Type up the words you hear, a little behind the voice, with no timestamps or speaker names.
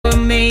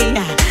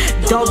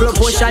Double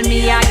push on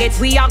me, I get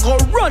we a go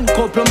run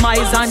couple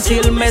miles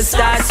until me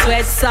start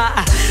sweat, sir.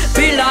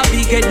 Bill a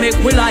big head make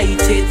we light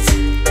it.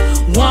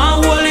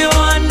 One hold you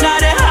under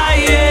the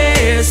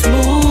highest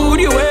mood.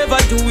 You ever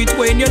do it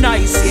when you're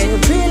nice, yeah.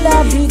 Bill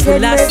a big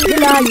head make we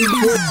light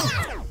it.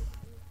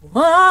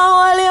 One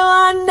hold you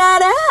under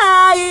the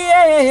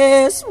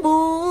highest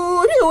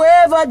mood. You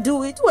ever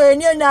do it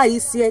when you're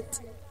nice yet.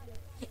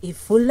 It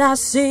full of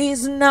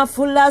season,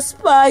 full of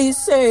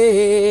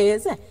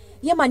spices.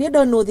 Yeah, man, you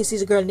don't know this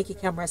is girl Nikkie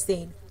Camera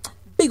saying,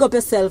 big up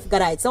yourself,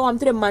 God. So I'm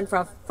to the man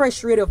from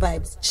Fresh Radio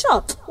Vibes.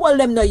 Chop, well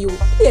them know you.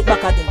 Play it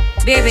back again.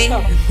 Baby,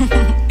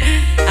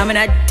 I'm in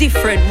a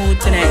different mood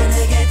tonight.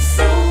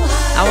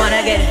 I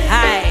wanna get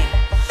high.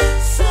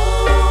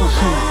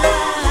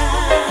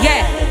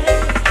 Yeah.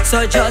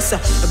 So just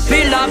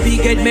build a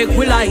big head, make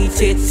we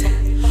light it.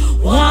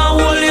 One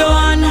hold you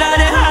under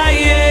the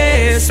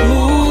highest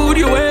mood.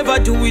 You ever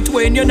do it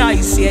when you're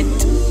nice yet.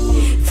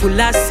 Full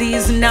of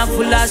season and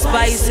full of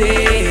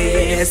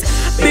spices.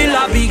 Build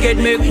a big head,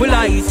 make we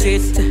light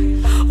it.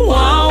 One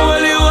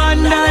hold you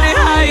under the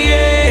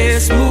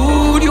highest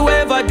mood. You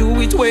ever do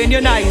it when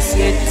you're nice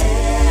yet.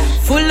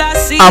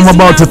 I'm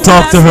about to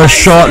talk to her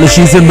shortly.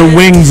 She's in the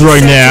wings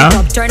right now.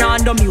 Turn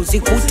on the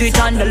music, put it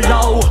on the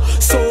low.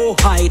 So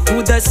high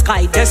to the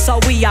sky, that's how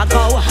we a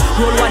go.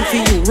 Roll one for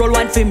you, roll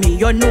one for me.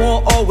 You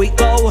know how we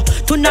go.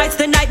 Tonight's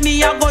the night,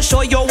 me I go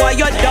show you why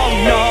you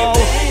don't know.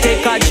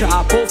 Take a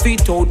drop, off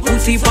it out,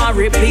 put it on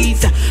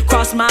repeat.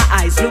 Cross my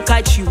eyes, look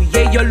at you,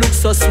 yeah you look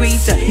so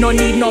sweet. No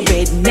need no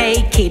bed,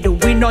 naked,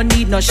 we no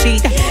need no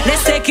sheet.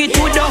 Let's take it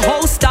to the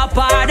house, top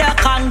of the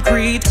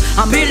concrete.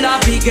 And build a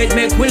big head,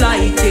 make we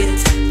light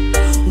it.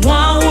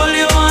 One hold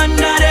you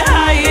under the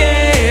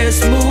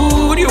highest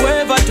mood. You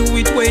ever do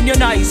it when you're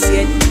nice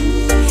yet.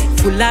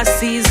 Full of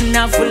season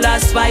and full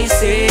of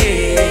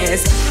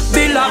spices.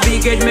 Build a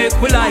big head, make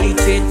we light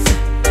it.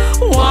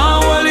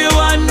 One hold you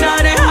under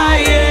the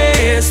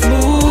highest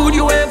mood.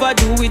 You ever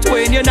do it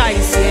when you're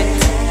nice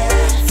yet.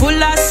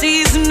 Full of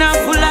season and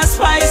full of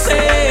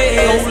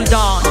spices. Hold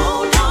on.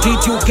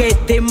 Did you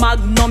get the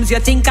magnums? You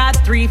think I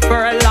 3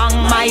 furlong?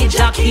 My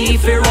jockey,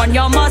 if you run,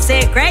 you must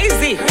say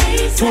crazy.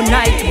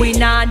 Tonight we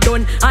not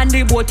done, and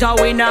the butter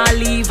we not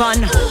leave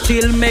on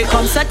till me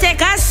come. So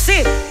take a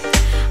sip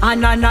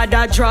and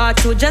another draw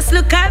too. Just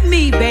look at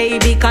me,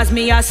 baby, cause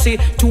me I see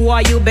 2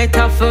 of you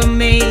better for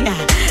me.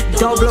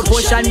 Double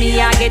push on me,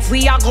 I get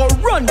we a go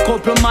run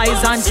couple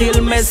miles until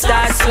me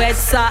start sweat,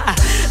 sir.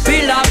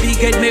 Bill a big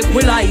head, make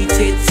we light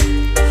it.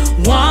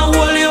 One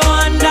hold you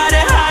under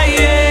the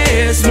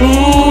highest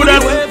mood.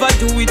 You ever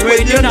do it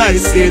when you're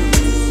nice it.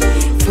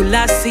 Full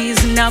of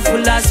season and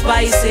full of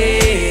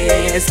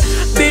spices.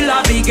 Bill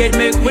a big head,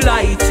 make we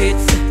light it.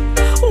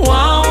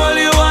 One hold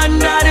you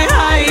under the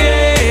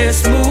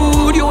highest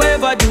mood. You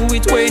ever do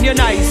it when you're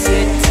nice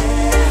yet.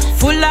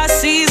 Full of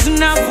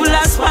season and full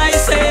of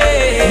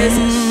spices.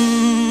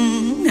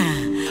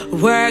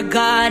 We're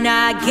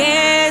gonna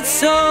get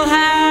so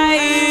high.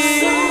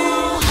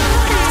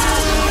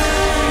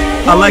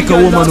 I like a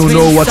woman who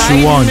knows what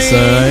she wants,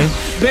 alright?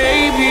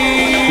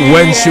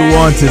 When she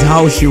wants it,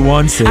 how she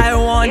wants it. I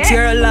want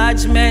your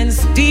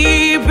lodgements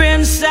deep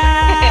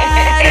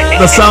inside.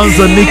 The sounds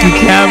of Nikkie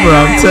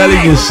Camera, I'm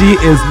telling you, she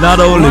is not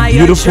only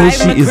beautiful,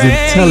 she is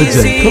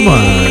intelligent. Come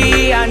on.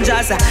 And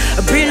just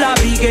build a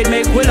big head,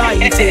 make we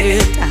light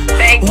it.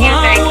 Thank you,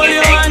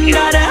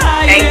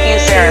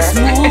 sir.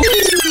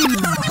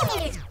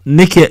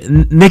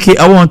 Nikkie,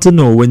 I want to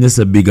know when you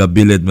say bigger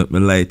billet make me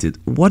light it.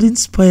 What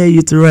inspired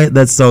you to write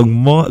that song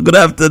more? Good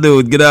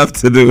afternoon. You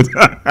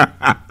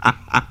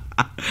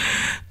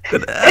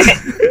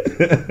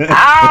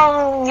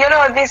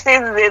know, this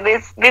is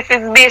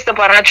based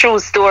upon a true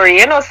story.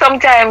 You know,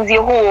 sometimes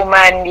you're home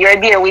and you're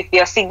there with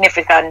your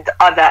significant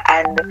other,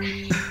 and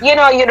you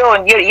know, you're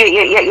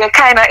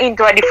kind of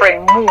into a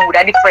different mood,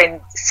 a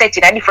different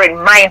setting, a different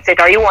mindset,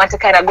 or you want to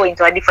kind of go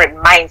into a different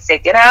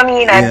mindset. You know what I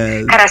mean?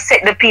 And kind of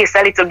set the pace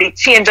a little bit,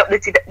 change up the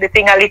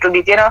thing a little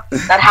bit. You know,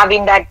 not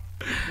having that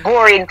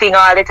boring thing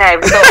all the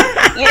time. So,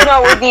 you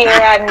know,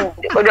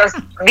 we're just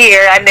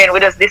there and then we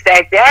just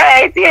decide, all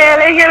right,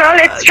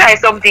 let's try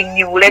something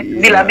new. Let's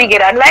build a bigger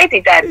and light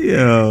it. And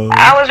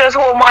I was just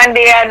home one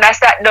day and I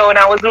sat down,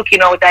 I was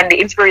looking out and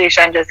the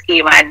inspiration just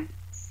came and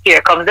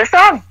here comes the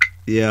song.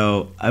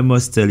 Yo, I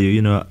must tell you,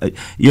 you know,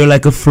 you're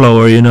like a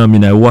flower, you know what I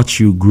mean? I watch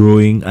you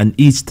growing and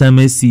each time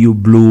I see you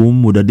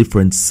bloom with a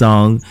different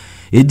song,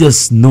 you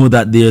just know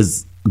that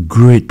there's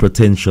great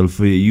potential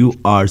for you. You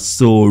are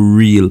so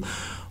real.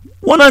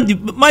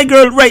 My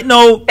girl right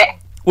now,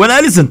 when I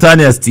listen to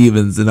Tanya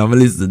Stevens and I'm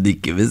listening to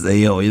Nikkie, I say,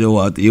 yo, you know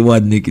what? You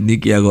want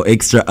Nikkie, I go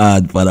extra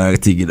hard for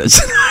that thing. You know?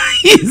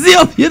 Easy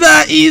up,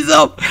 ease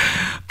up.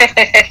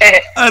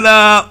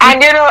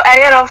 and you know,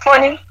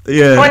 funny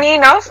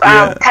enough,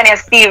 Tanya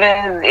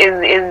Stevens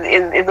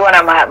is one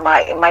of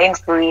my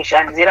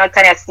inspirations. You know,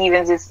 Tanya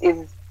Stevens is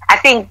I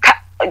think.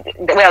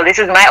 Well, this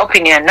is my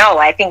opinion now.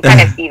 I think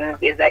Tanya Stevens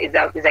is a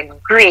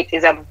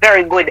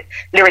very good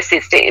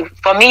lyricist.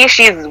 For me,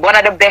 she's one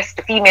of the best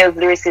female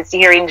lyricists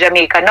here in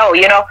Jamaica now.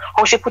 You know,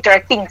 how she put her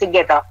thing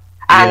together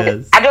And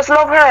Yes. I just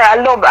love her. I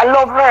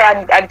love her,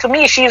 and to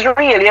me, she's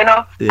real, you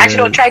know. And she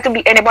don't Yes. try to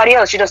be anybody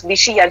else. She just be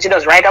she, and she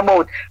just write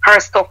about her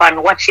stuff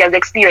and what she has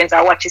experienced,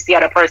 or what she see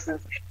other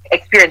persons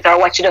experience, or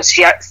what she just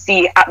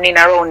see happening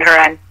around her.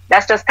 And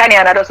that's just Tanya,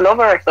 and I just love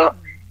her. So,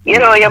 you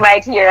know, you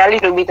might hear a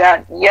little bit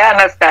of, you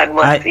understand,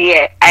 but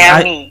I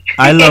am me.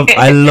 I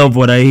love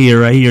what I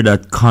hear. I hear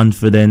that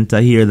confident.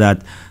 I hear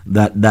that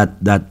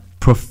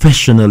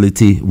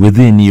professionality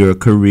within your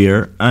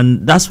career,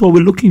 and that's what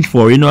we're looking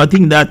for. You know, I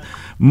think that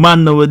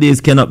man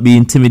nowadays cannot be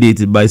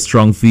intimidated by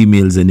strong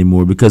females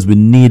anymore, because we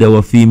need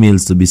our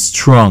females to be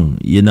strong.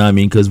 You know what I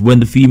mean? Because when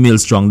the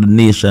female's strong, the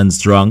nation's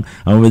strong,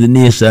 and when the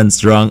nation's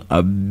strong,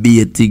 a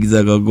bit things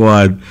are gonna go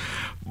on.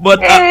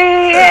 But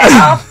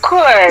yeah, of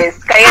course.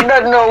 'Cause you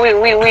don't know, we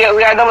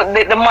are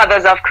the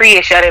mothers of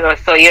creation, you know.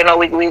 So you know,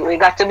 we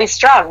got to be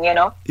strong, you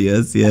know.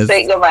 yes. So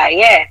it go by,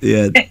 yeah.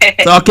 Yeah.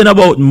 Talking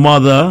about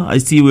mother, I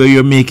see where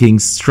you're making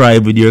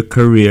strive with your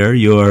career.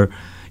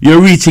 You're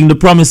reaching the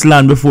promised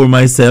land before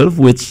myself,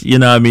 which, you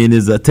know what I mean,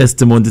 is a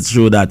testimony to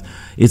show that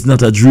it's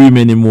not a dream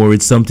anymore,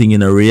 it's something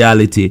in a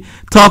reality.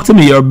 Talk to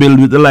me. You're built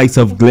with the likes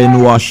of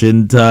Glenn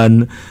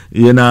Washington,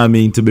 you know what I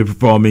mean, to be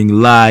performing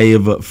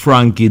live,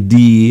 Frankie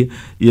D,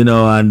 you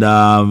know, and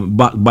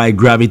backed by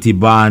Gravity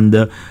Band.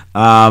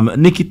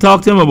 Nikki,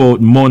 talk to him about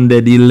Monday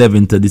the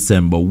 11th of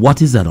December.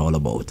 What is that all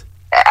about?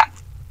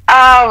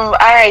 All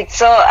right,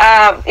 so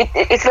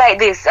it's like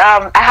this.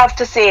 I have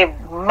to say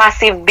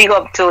massive big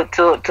up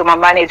to my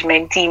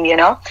management team, you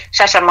know,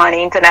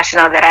 Shashamane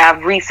International, that I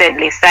have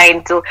recently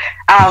signed to.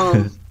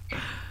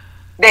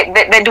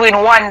 They're doing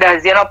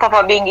wonders, you know.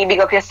 Papa Bingy, big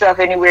up yourself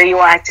anywhere you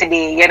are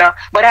today, you know.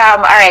 But all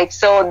right,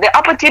 so the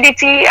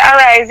opportunity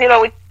arise, you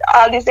know, with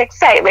all this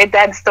excitement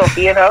and stuff,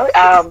 you know.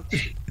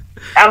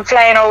 I'm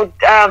flying out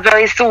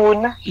very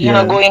soon, you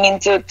know, going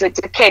into to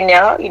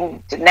Kenya,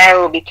 into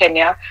Nairobi,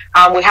 Kenya.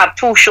 We have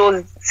 2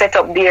 shows set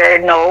up there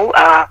now.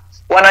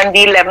 One on the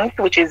 11th,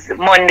 which is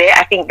Monday.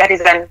 I think that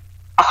is a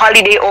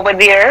holiday over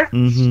there.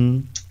 Mm-hmm.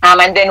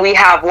 And then we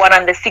have one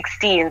on the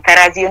 16th. And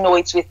as you know,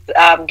 it's with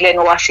Glenn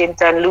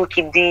Washington,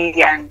 Lukey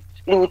D, and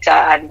Luther,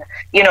 and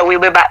you know,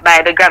 we'll be back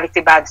by the Gravity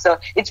Band. So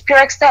it's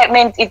pure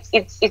excitement.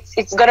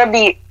 It's gonna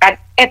be an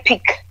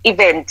epic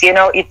event, you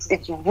know. It's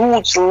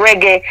roots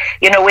reggae,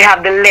 you know. We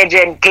have the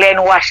legend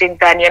Glenn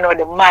Washington, you know,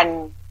 the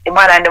man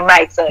on the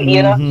mic. So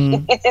you know,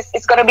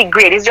 it's gonna be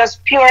great. It's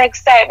just pure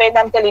excitement.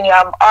 I'm telling you,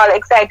 I'm all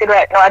excited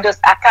right now.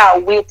 I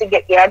can't wait to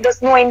get here. I'm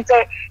just knowing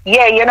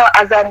you know,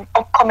 as an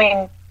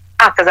upcoming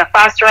act, as a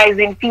fast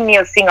rising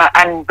female singer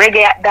and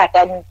reggae at that,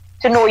 and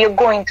to know you're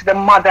going to the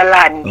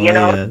motherland, you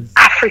know, yes.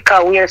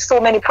 Africa, where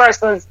so many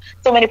persons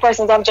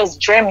have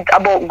just dreamt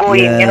about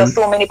going, you know,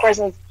 so many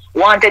persons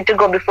wanted to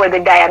go before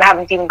they die and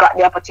haven't even got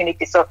the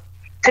opportunity. So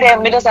today,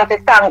 we just have to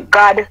thank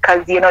God,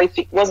 because, you know, if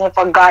it wasn't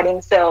for God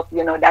himself,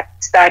 you know,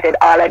 that started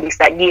all of this,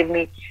 that gave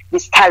me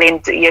this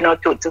talent, you know,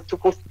 to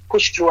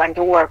push through and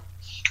to work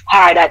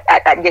hard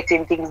at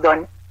getting things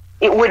done,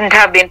 it wouldn't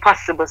have been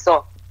possible.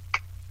 So,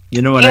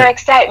 you know what? Your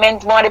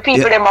excitement, more the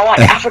people, them. I want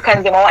the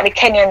Africans, them. I want the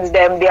Kenyans,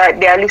 them.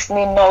 They are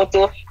listening now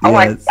too. I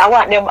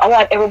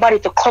want everybody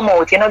to come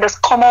out. You know,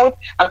 just come out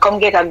and come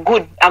get a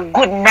good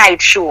night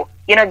show.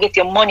 You know, get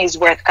your money's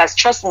worth. Because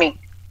trust me,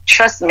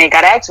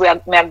 guys,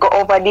 I go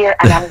over there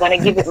and I'm gonna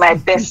give it my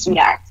best,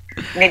 sweetheart.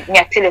 Me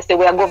tell you, say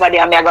we go over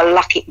there and me go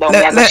lock it down. Me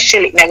go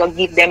shill it. Me go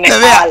give them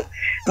all.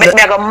 Me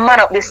go man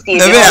up the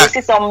stage. You know, you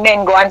see some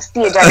men go on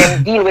stage and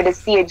then deal with the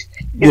stage.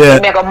 Me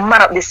go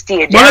man up the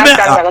stage. You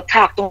understand? Me go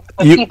talk to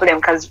my people them,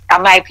 because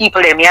I'm my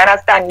people them. You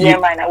understand? Yeah,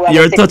 man.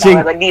 You're touching.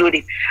 We go deal with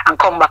it and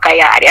come back a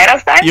yard. You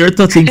understand? You're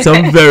touching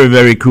some very,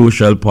 very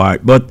crucial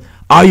part. But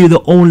are you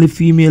the only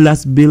female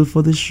that's billed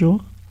for the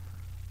show?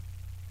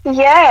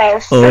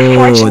 Yes, oh,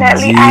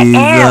 unfortunately, Jesus. I am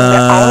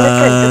the only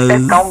princess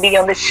that's gonna be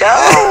on the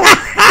show.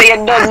 So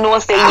you don't know,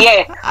 say,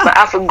 yeah, but I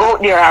have to go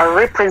there and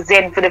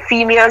represent for the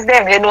females.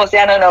 Them, you know, say,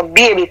 I don't know,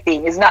 baby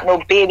thing. It's not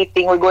no baby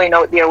thing. We're going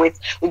out there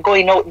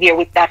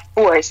with that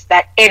force,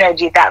 that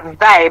energy, that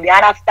vibe. You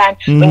understand?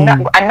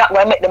 I'm not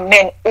gonna make the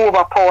men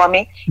overpower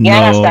me. You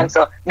understand?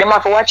 So they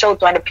have to watch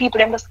out, and the people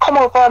them just come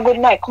out for a good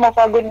night. Come out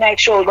for a good night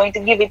show. We're going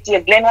to give it to you,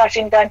 Glenn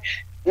Washington,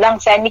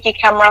 alongside Nikkie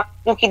Camera,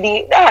 Lukey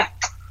D.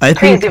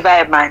 Crazy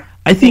vibe, man.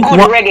 I think good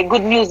reggae,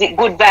 good music,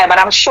 good vibe, and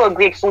I'm sure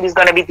great food is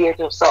gonna be there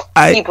too. So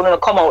people will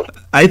come out.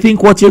 I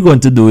think what you're going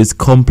to do is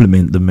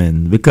compliment the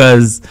men,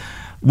 because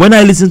when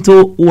I listen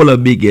to all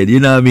of Big Ed, you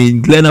know what I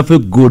mean, Glenn, I feel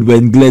good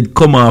when Glenn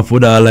come off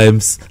with our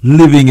lives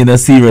living in a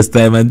serious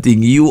time and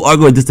thing. You are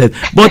going to say,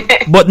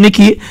 but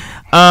Nikki,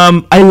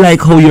 I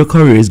like how your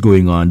career is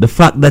going on. The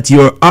fact that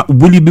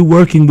will you be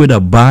working with a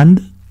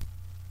band?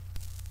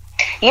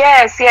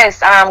 Yes,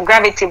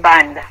 Gravity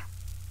Band.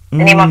 The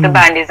name of the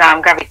band is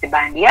Gravity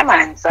Band. Yeah,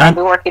 man. So I'll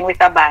be working with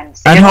a band.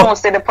 So you know,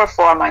 say the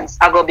performance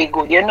are going to be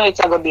good. You know, it's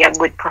going to be a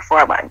good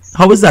performance.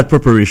 How is that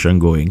preparation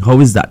going?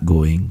 How is that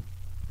going?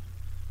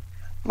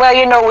 Well,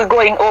 you know, we're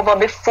going over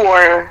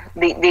before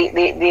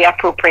the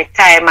appropriate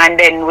time, and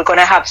then we're going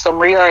to have some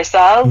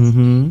rehearsals.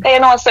 You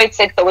know, so it's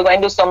said, so we're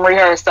going to do some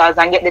rehearsals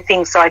and get the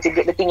thing started,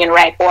 get the thing in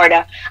right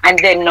order, and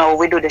then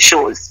we do the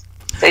shows.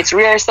 So it's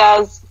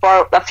rehearsals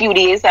for a few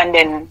days and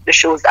then the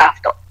shows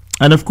after.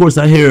 And of course,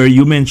 I hear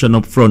you mention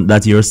up front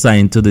that you're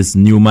signed to this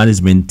new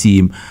management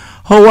team.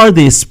 How are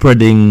they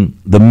spreading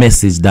the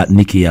message that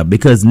Nikkie have?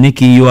 Because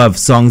Nikkie, you have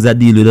songs that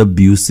deal with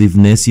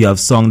abusiveness, you have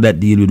songs that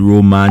deal with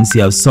romance,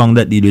 you have songs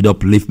that deal with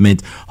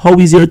upliftment. How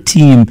is your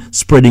team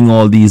spreading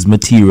all these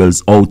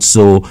materials out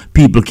so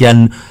people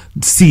can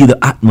see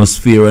the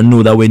atmosphere and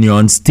know that when you're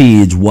on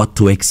stage, what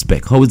to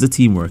expect? How is the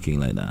team working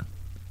like that?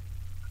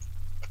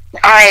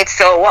 All right,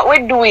 so what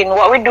we're doing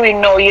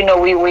now,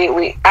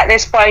 we at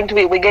this point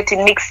we're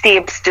getting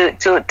mixtapes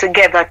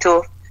together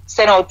to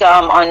send out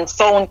on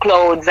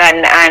SoundClouds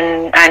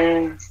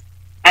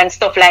and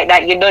stuff like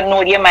that. You don't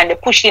know, man. They're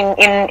pushing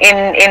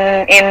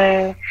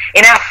in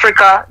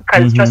Africa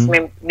because trust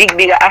me,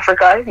 big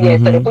Africa. Yeah,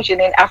 so they're pushing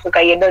in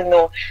Africa. You don't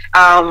know,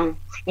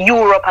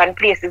 Europe and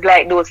places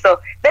like those. So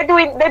they're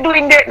doing their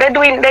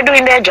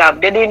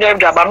job. They're doing their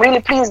job. I'm really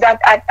pleased at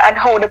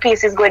how the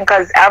pace is going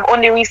because I've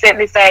only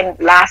recently signed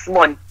last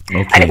month,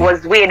 and it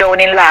was way down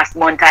in last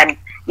month and.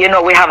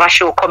 We have a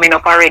show coming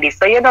up already.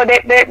 So,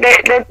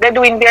 they're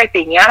doing their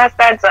thing. You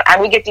understand? So,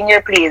 and we're getting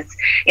your plays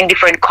in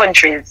different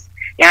countries.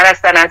 You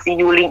understand? And see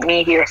you link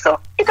me here. So,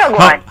 it'll go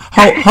on.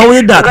 How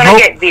did that?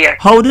 Get there.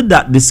 How did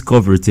that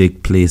discovery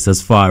take place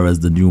as far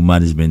as the new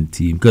management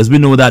team? Because we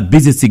know that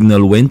Busy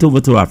Signal went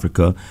over to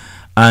Africa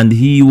and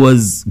he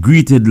was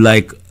greeted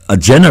like a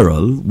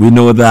general. We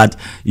know that,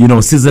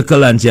 Cesar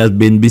Kalanchi has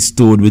been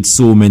bestowed with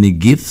so many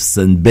gifts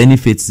and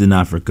benefits in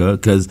Africa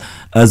because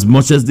as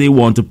much as they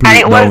want to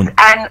play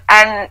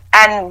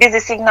and Busy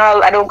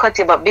Signal, I don't cut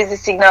you, but Busy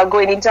Signal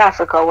going into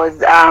Africa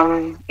was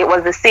it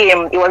was the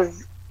same. It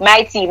was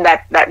my team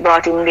that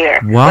brought him there.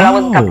 Wow. Well, I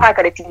wasn't a part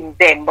of the team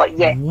then, but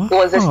yeah, It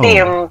was the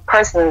same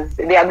persons.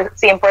 They are the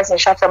same person,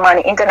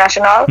 Shatamani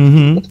International,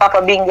 with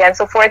Papa Bingi and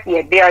so forth.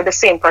 Yeah, they are the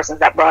same persons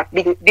that brought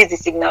Busy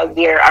Signal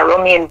there,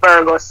 Romain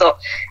Virgo. So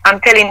I'm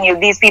telling you,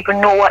 these people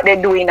know what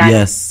they're doing, and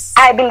yes.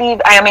 I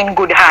believe I am in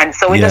good hands.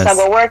 So we just have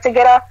to work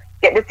together,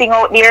 get the thing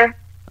out there,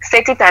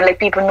 set it, and let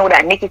people know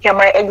that Nikkie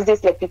Camera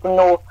exists. Let people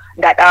know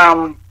that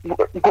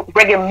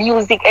reggae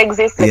music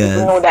exists. Let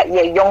people know that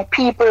young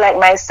people like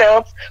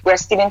myself, we're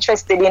still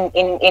interested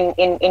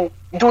in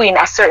doing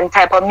a certain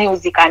type of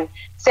music and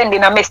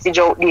sending a message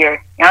out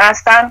there. You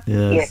understand?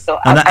 Yes. Yeah. So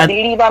I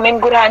believe I'm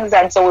in good hands,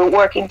 and so we're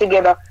working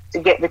together to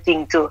get the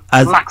thing to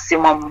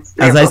maximum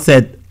level.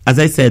 As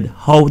I said,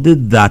 how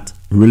did that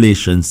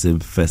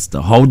relationship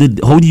fester? How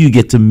do you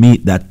get to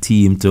meet that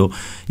team to,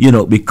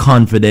 be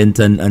confident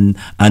and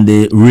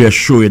they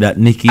reassure you that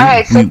Nikkie,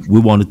 right, so we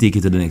want to take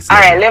it to the next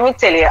level? All right, let me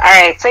tell you. All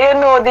right, so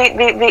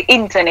the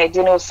internet,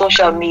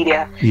 social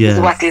media is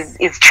what is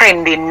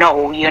trending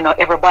now.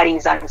 Everybody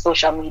is on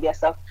social media.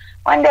 So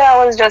one day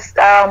I was just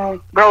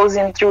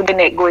browsing through the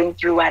net, going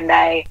through, and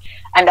I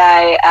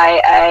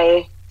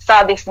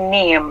saw this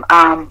name,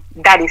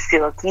 Daddy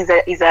Silk. He's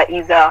a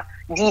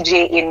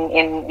DJ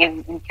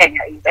in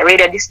Kenya. He's a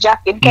radio disc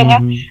jockey in Kenya.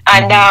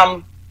 And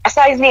I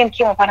saw his name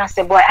came up and I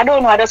said, boy, I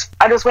don't know, I just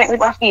went with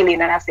my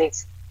feeling, and I said,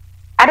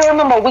 I don't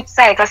remember which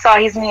site I saw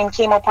his name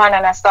came up on,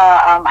 and I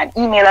saw an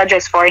email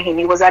address for him.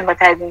 He was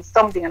advertising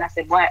something, and I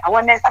said, boy, I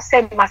wonder if I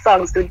send my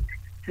songs to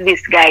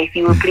this guy, if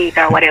he will play it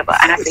or whatever.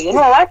 And I said, you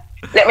know what?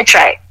 Let me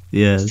try.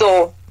 Yeah.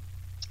 So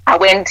I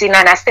went in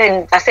and I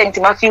sent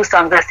him a few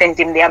songs. I sent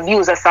him the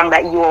Abuser song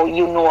that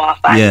you know of.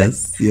 And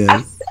yes.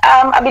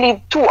 I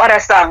believe 2 other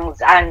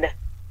songs, and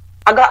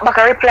I got back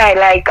a reply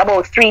like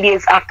about 3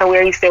 days after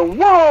where he said,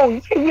 whoa,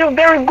 you're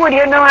very good,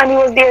 and he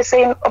was there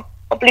saying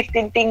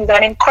uplifting things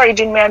and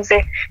encouraging me and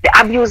say, the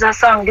Abuser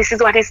song, this is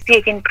what is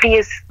taking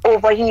place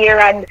over here,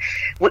 and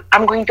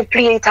I'm going to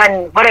play it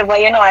and whatever,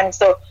 and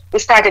so we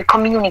started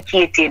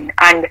communicating,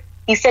 and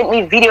he sent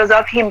me videos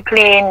of him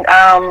playing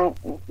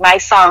my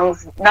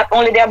songs, not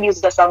only the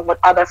Abuser song, but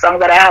other songs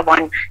that I have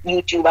on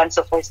YouTube and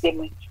so forth.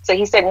 So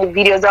he sent me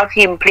videos of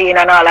him playing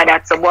and all of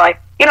that. So boy,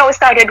 we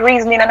started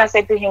reasoning, and I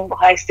said to him,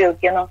 boy, still,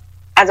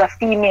 as a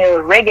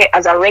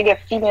reggae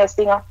female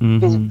singer,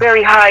 it's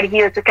very hard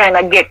here to kind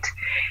of get.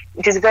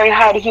 It is very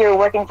hard here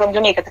working from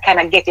Jamaica to kind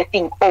of get your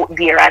thing out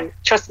there. And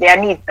trust me, I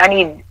need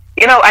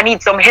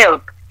some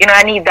help.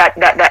 I need that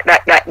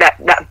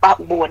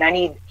backbone.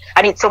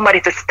 I need somebody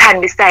to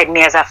stand beside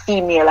me as a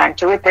female and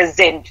to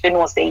represent,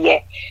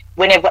 say,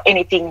 whenever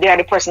anything, they are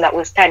the person that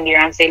will stand there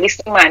and say,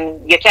 listen,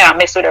 man, you can't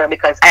mess with her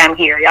because I am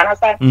here, you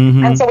understand?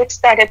 And so we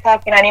started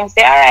talking, and him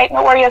say, all right,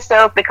 don't worry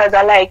yourself because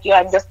I like you,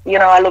 and just,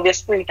 I love your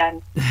spirit,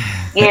 and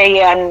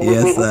and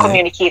we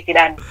communicated,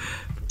 and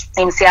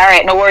him say, all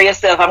right, don't worry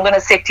yourself, I'm going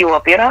to set you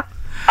up,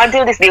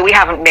 Until this day, we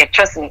haven't met,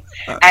 trust me.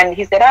 And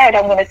he said, all right,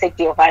 I'm going to set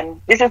you up. And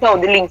this is how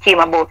the link came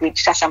about with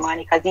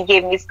Shashamani, because he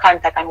gave me his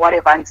contact and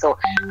whatever. And so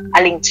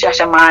I linked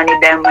Shashamani,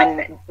 them,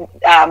 and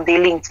they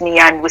linked me,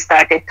 and we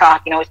started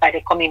talking, we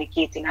started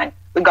communicating, and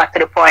we got to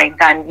the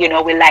point, and, we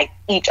liked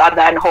each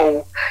other and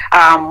how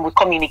we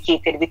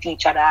communicated with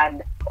each other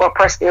and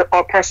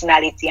or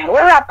personality. And we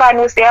rap and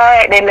we say, all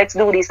right, then let's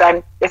do this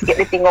and let's get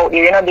the thing out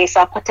there. You know, they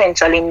saw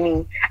potential in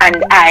me,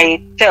 and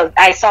I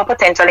saw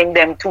potential in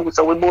them too.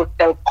 So we both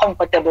felt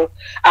comfortable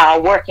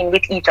working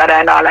with each other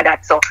and all of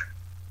that. So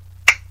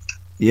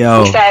we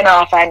sign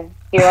off, and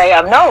here I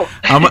am now.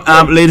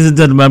 Ladies and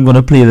gentlemen, I'm going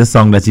to play the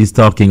song that she's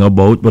talking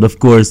about. But of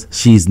course,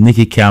 she's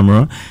Nikkie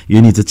Camera.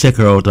 You need to check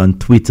her out on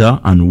Twitter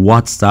and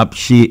WhatsApp.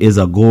 She is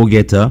a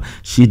go-getter.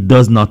 She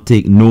does not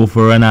take no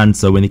for an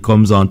answer when it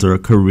comes on to her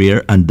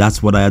career. And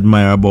that's what I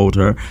admire about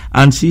her.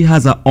 And she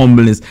has a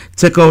humbleness.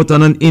 Check out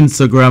on an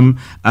Instagram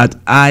at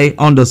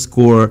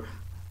I_am_Nikkie.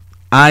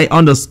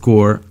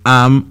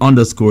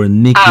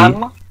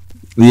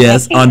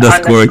 Yes,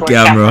 Nikkie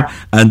 _camera,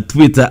 and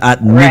Twitter at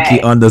Nikkie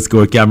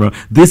 _camera.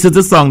 This is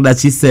the song that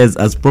she says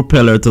as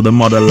propeller to the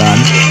motherland.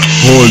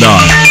 Hold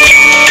on.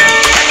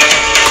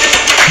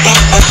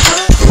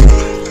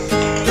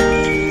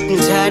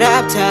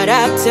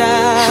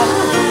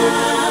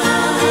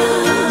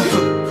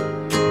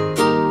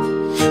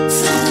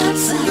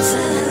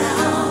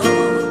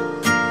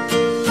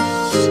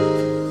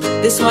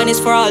 This one is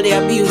for all the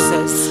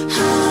abusers.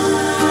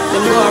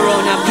 Them go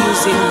around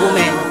abusing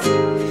women.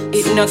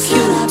 It's not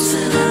cute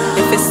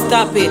if you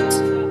stop it.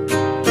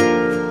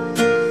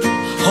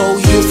 Oh,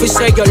 you fi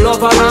say you love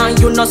her and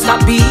you not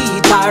stop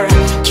beat her.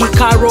 Kick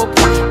her up,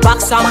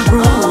 box and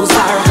bruise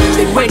her.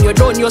 Then when you're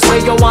done, you say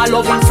you want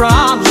loving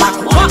from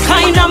her. What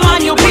kind of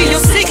man you be? You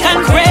sick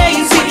and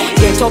crazy.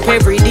 Get up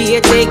every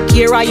day, take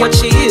care of your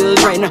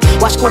children.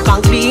 Wash, cook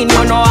and clean,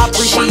 you know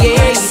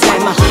appreciate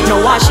them. No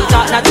why she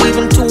thought not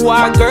even to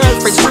our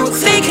girlfriends. Through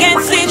thick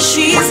and thin,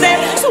 she said.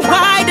 So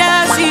why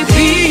does he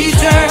beat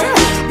her?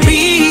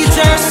 Beat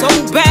her so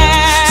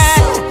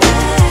bad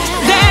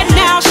that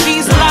now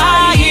she's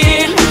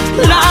lying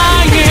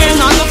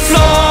on the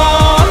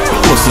floor.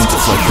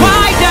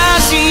 Why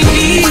does he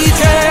beat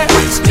her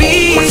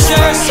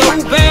so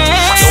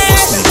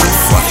bad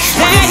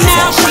that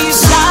now she's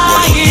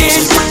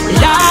lying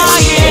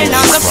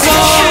on the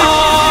floor?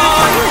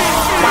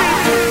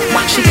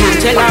 She can't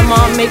tell her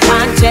mommy,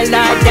 can't tell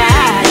her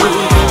daddy,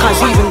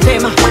 'cause even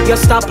them, you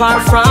stop her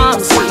from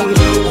seeing.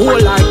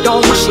 Hold her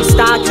down, she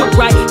start to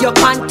cry. You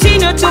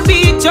continue to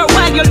beat her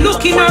while you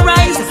look in her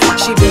eyes.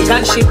 She beg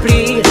and she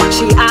plead,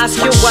 she asks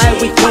you why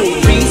with no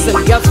reason.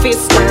 You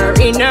fist her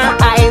in her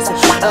eyes,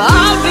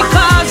 all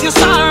because you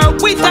saw her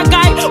with a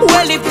guy.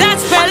 Well, if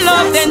that's for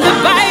love, then the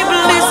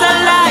Bible is a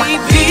lie.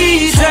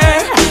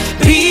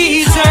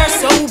 Beat her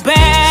so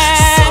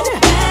bad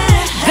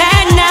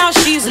that now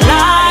she's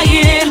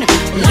lying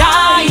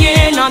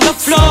on the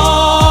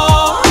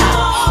floor.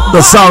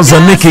 The sounds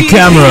of Nikkie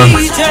Camera.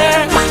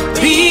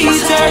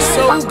 Beat her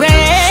so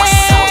bad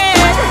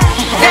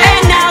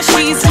and now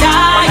she's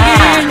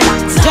dying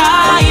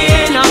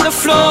on the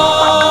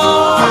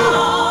floor.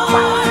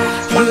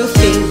 You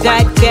think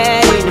that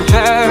getting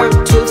her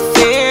to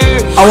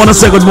fear? I want to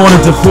say good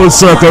morning to Full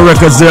Circle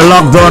Records. They're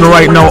locked on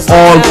right now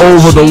all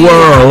over the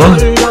world.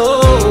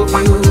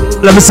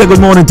 Let me say good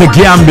morning to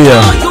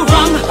Gambia.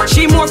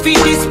 She more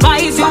feel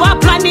despise you. Are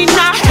planning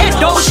her head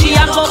though she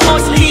a go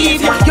out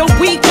leave. You're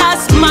weak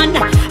as man.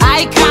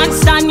 I can't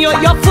stand you.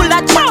 You're full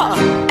of trouble.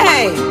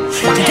 Hey,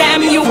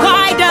 damn you.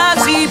 Why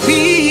does he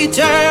beat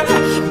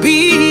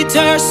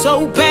her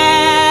so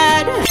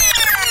bad?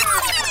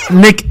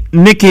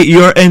 Nikkie,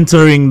 you're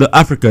entering the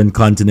African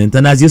continent,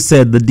 and as you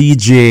said, the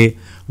DJ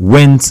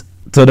went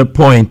to the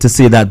point to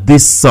say that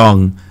this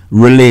song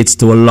relates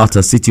to a lot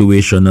of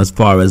situation as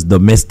far as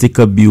domestic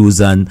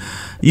abuse and,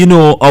 you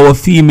know, our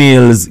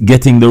females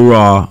getting the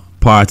raw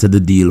part of the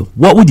deal.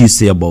 What would you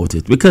say about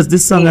it? Because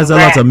this song has a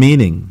lot of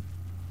meaning.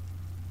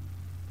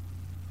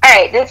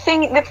 Alright, the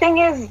thing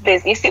is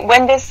this. You see,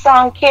 when this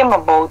song came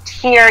about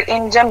here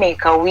in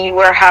Jamaica, we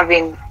were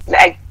having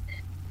like,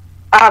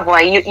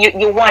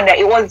 you wonder,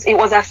 it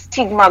was a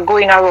stigma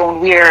going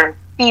around where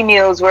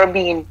females were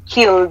being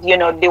killed, you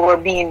know, they were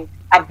being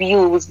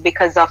abused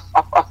because of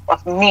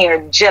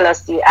mere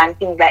jealousy and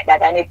things like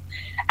that, and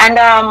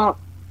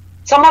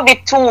some of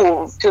it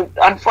too,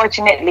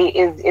 unfortunately,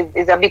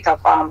 is a bit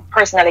of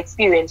personal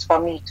experience for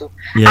me too.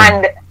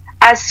 And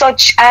as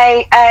such,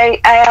 I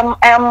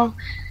am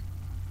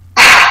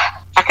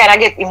I kind of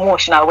get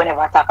emotional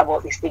whenever I talk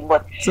about this thing,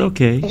 but it's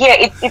okay.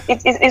 Yeah,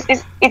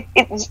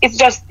 it's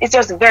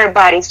just very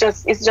bad. It's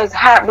just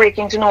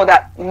heartbreaking to know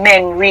that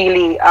men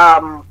really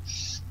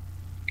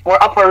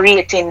were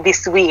operating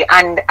this way.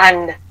 And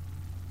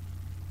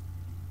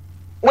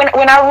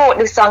when I wrote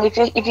this song,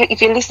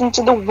 if you listen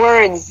to the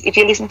words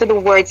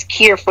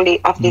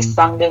carefully of this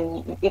song,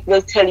 then it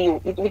will tell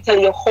you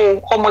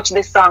how much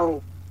this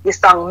song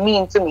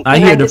means to me. I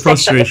hear the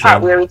frustration. The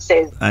part where it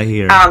says, I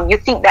hear. You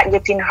think that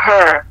getting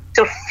her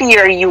to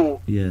fear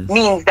you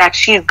means that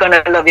she's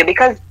gonna love you,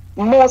 because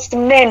most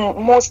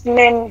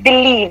men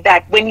believe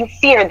that when you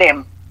fear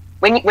them,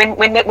 when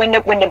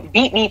they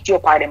beat you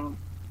apart, them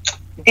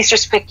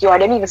disrespect you, or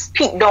they even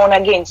speak down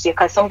against you,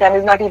 because sometimes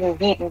it's not even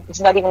beating, it's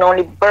not even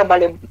only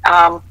verbal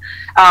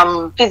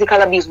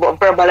physical abuse, but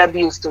verbal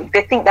abuse too.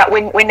 They think that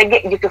when they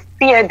get you to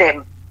fear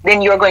them,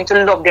 then you're going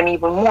to love them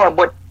even more.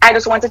 But I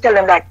just want to tell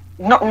them that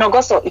no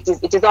go so. It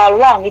is all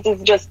wrong. It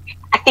is just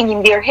a thing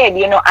in their head,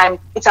 and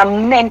it's a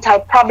mental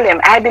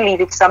problem. I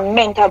believe it's a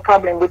mental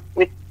problem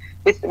with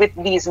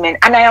these men.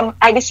 And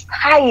I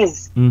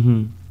despise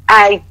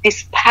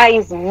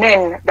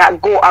men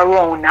that go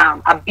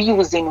around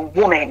abusing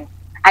women.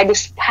 I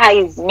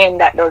despise men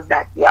that does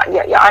that. Yeah,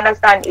 you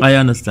understand? I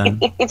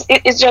understand.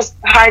 It's just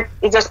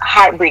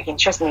heartbreaking.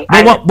 Trust me.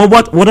 But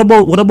what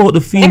about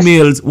the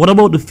females? What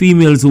about the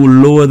females who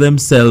lower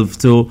themselves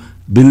to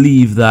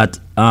believe that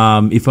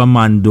if a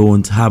man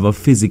don't have a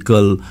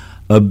physical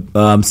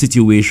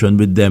situation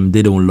with them,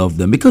 they don't love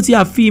them? Because you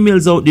have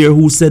females out there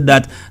who said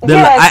that.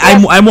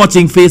 I'm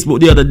watching Facebook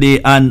the other day,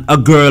 and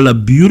a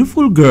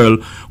beautiful girl,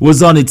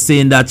 was on it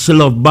saying that she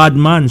love bad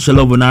man. She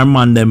love when our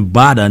man them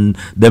bad and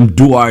them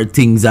do our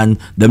things and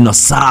them not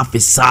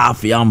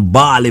safi and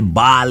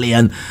bali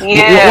and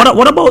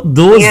what about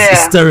those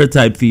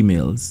stereotype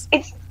females?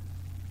 It's,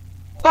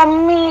 for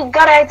me,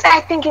 God,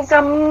 I think it's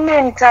a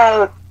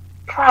mental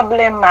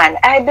problem, man.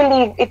 I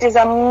believe it is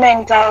a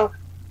mental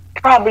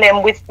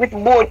problem with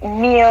both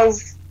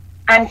males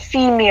and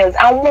females,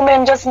 and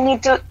women just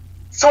need to,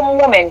 some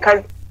women,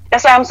 because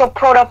that's why I'm so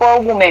proud of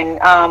our women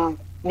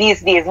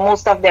these days,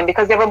 most of them,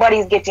 because everybody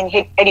is getting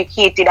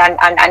educated and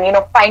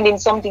finding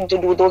something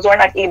to do. Those who are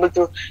not able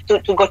to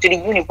go to the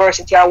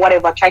university or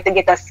whatever, try to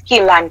get a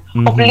skill and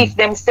uplift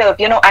themselves,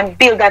 and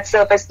build that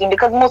self-esteem,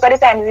 because most of the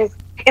time it's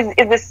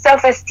the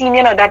self-esteem,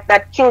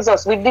 that kills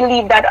us. We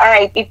believe that, all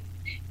right,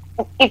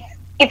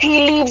 if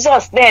he leaves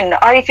us then,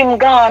 or if he's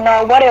gone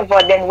or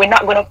whatever, then we're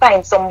not going to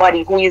find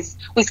somebody who is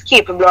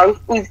capable or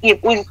who's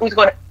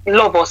going to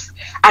love us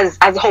as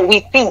how we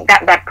think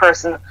that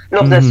person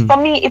loves us. For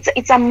me,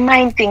 it's a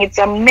mind thing. It's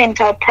a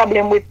mental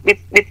problem with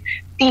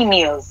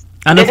females.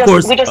 And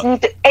we just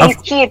need to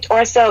educate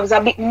ourselves a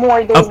bit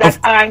more, those that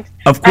aren't.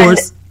 Of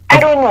course.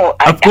 I don't know.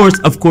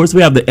 Of course,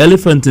 we have the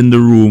elephant in the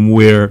room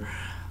where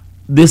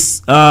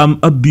this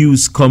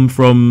abuse come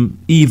from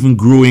even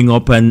growing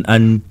up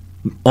and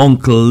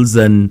uncles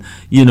and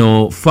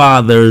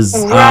fathers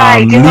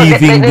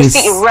leaving this.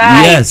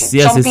 Yes.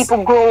 Some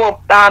people grow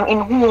up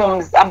in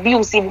homes,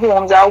 abusive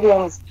homes or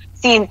homes,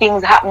 seeing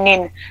things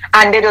happening,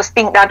 and they just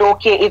think that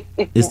if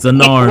it's the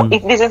norm.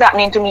 If this is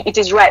happening to me, it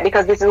is right,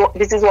 because this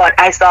is what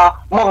I saw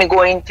mommy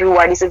going through,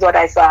 or this is what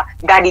I saw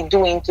daddy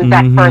doing to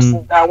that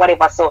person or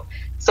whatever. So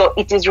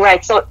it is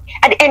right. So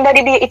at the end of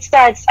the day, it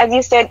starts, as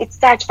you said, it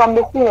starts from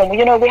the home.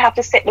 We have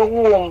to set the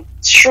home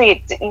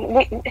straight.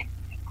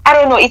 I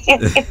don't know.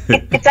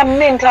 It's a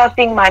mental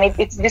thing, man.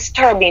 It's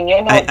disturbing.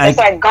 That's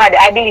why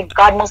I believe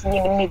God must be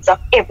in the midst of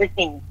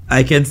everything.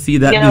 I can see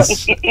that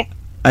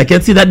I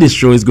can see that this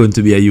show is going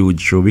to be a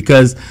huge show,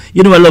 because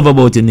I love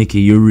about you,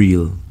 Nikkie. You're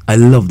real. I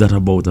love that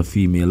about a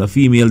female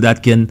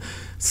that can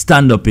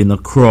stand up in a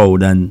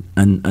crowd and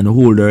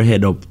hold her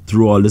head up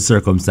through all the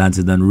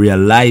circumstances and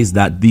realize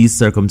that these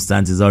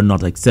circumstances are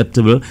not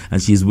acceptable, and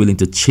she's willing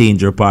to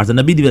change her part. And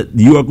I believe that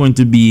you are going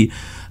to be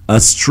a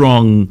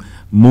strong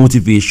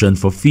motivation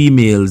for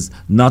females,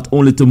 not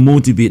only to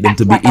motivate them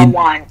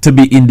to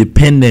be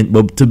independent,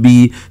 but to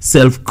be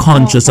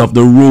self-conscious of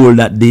the role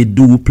that they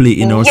do play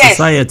in our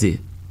society.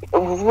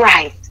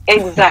 Right,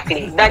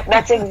 exactly.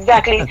 That's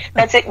exactly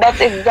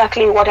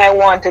what I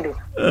want to do.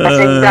 That's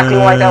exactly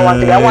what I want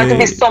to do. I want to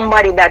be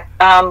somebody that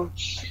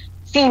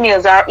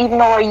females, or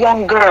even our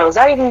young girls,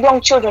 or even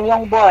young children,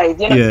 young boys,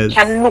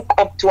 can look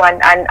up to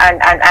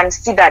and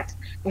see that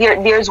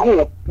there's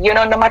hope.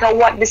 No matter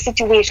what the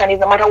situation is,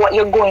 no matter what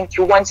you're going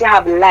through, once you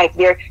have life,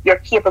 you're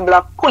capable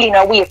of pulling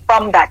away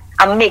from that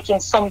and making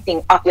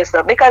something of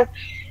yourself. Because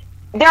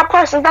there are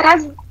persons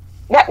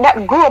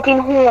that grew up in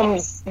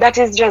homes that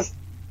is just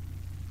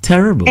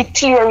terrible,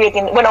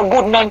 deteriorating. We're not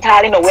good,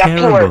 non-talent. We are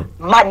pure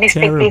madness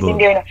take place in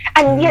there,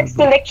 and yet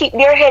still they keep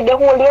their head, they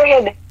hold their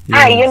head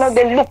high.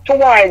 They look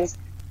towards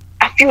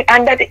a few,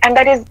 and that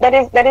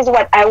is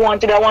what I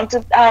want to do. I want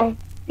to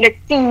let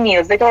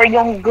females, let our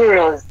young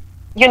girls,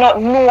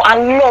 know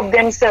and love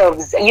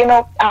themselves,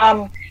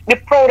 be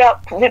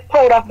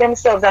proud of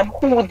themselves and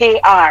who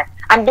they are,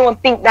 and don't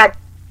think that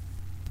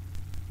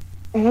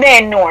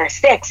men or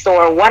sex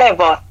or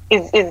whatever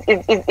is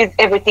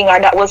everything, or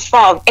that will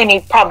solve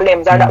any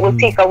problems, or that will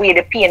take away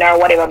the pain or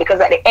whatever.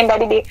 Because at the end of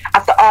the day,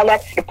 after all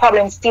that, the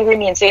problem still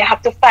remains. So you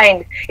have to try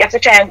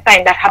and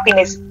find that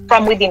happiness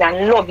from within,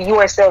 and love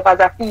yourself as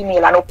a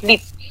female, and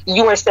uplift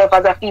yourself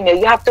as a female.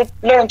 You have to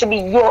learn to be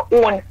your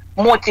own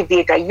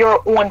motivator,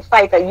 your own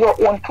fighter, your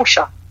own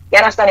pusher. You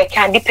understand? You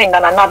can't depend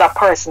on another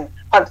person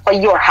for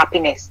your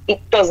happiness.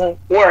 It doesn't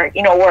work.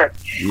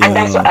 And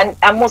that's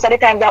and most of the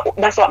time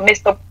that's what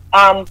messed up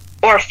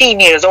or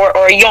females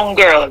or young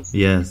girls.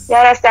 Yes. You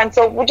understand?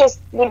 So we just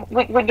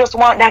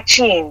want that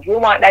change. We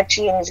want that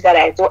change,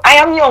 guys. So I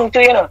am young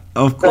too,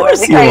 Of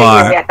course you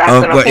are.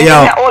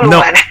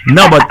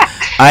 No, but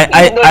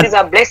it is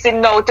a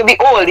blessing now to be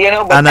old,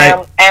 but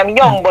I am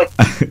young, but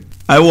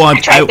I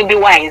try to be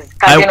wise,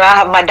 because I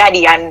have my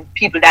daddy and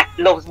people that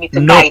loves me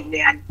to guide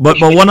me. And but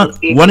one of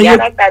your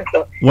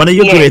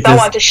greatest. I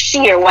want to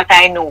share what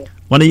I know.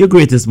 one of your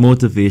greatest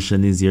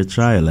motivation is your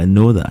child. I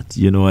know that,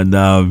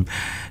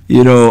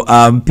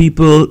 and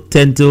people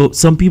tend to,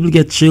 some people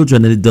get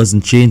children and it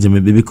doesn't change them,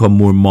 they become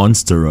more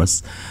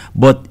monstrous.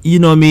 But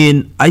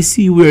I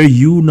see where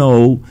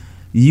you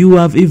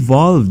have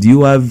evolved,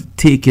 you have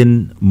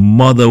taken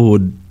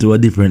motherhood to a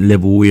different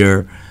level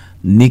where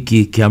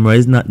Nikkie Camera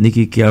is not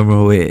Nikkie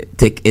Camera where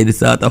take any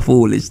sort of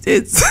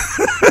foolishness.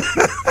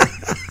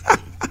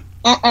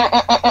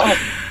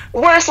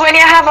 Worse, when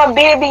you have a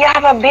baby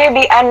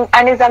and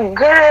it's a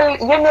girl,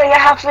 you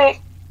have to,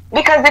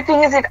 because the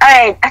thing is,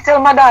 I tell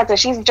my daughter,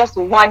 she's just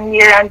 1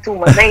 year and 2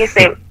 months. I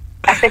said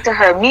to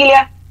her,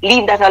 Amelia,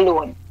 leave that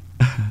alone.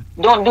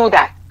 Don't do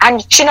that.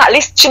 And she don't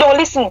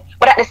listen.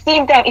 But at the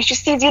same time, if she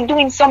sees you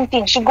doing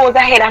something, she goes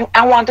ahead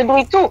and want to do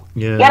it too.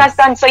 Yes. You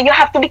understand? So you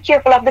have to be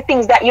careful of the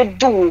things that you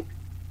do.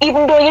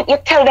 Even though you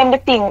tell them the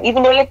thing,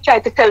 even though you try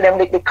to tell them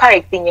the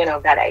correct thing,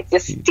 that you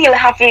still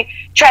have to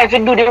try to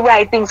do the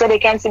right thing so they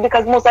can see,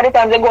 because most of the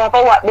time they go off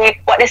of what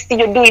they see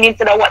you doing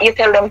instead of what you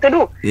tell them to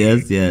do.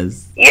 Yes.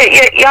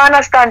 You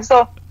understand?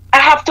 So I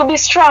have to be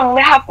strong.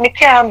 I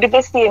can't be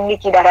the same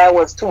Nikkie that I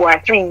was 2 or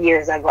 3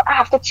 years ago. I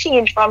have to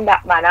change from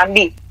that, man, and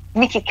be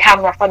Nikkie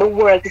Camera for the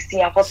world to see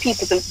and for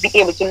people to be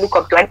able to look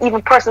up to, and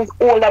even persons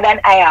older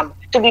than I am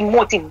to be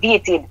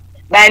motivated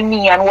by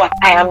me and what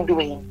I am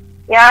doing.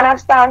 You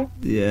understand?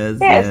 Yes.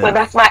 So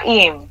that's my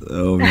aim.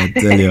 Oh, man, I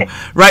tell you.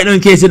 Right now, in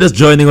case you're just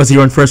joining us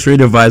here on Fresh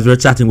Radio Vibes, we're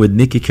chatting with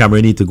Nikkie Camera.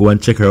 You need to go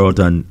and check her out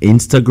on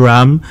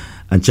Instagram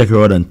and check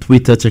her out on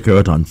Twitter, check her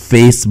out on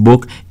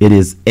Facebook. It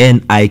is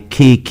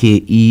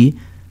NIKKEICAMERA,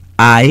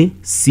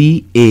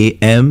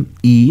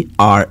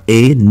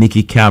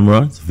 Nikkie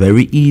Camera. It's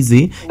very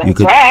easy. You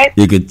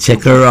could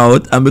check her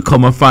out and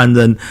become a fan.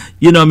 And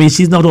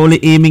she's not only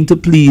aiming to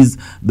please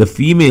the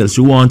females,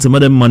 she wants some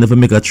of them man if I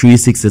make a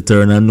 360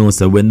 turn and know,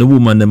 so when the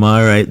woman them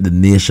alright, the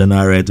nation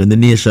alright. When the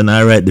nation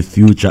alright, the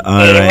future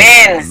alright.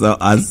 Amen. So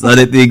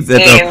the things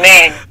set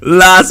Amen. up.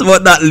 Last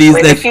but not least,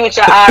 when the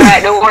future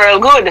alright, the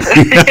world good.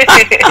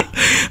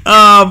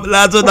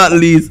 Last but not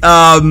least,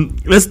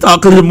 let's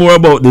talk a little more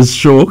about this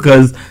show,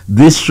 because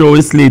this show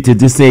is slated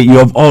to say you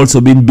have also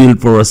been billed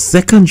for a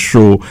second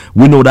show.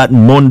 We know that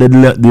Monday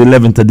the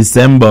 11th of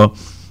December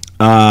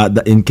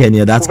in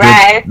Kenya, that's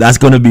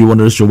going to be one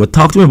of the shows. But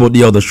talk to me about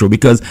the other show,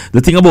 because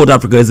the thing about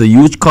Africa is a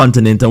huge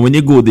continent, and when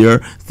you go there,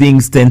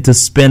 things tend to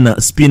spin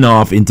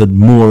off into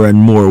more and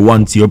more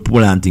once you're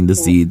planting the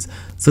seeds.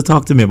 So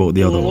talk to me about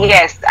the other one.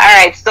 Yes, all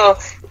right. So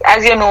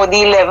as you know, the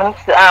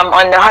 11th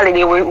on the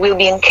holiday we'll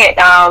be in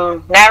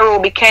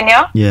Nairobi,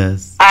 Kenya.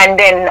 Yes. And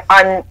then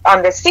on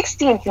the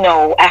 16th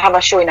now, I have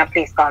a show in a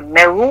place called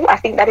Meru. I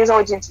think that is how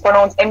it's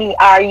pronounced,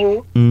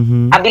 MERU.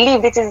 Mm-hmm. I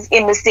believe it is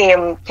in the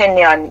same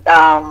Kenyan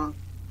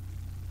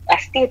a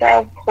state.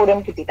 How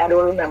them put it, I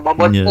don't remember.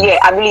 But yeah,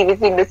 I believe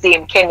it's in the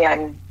same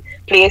Kenyan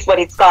place, but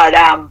it's called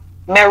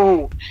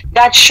Meru.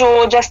 That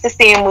show, just the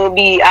same, will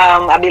be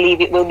I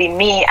believe it will be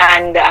me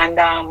and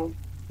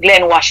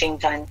Glenn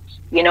Washington.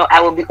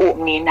 I will be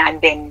opening, and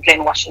then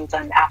Glenn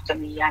Washington after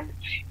me, and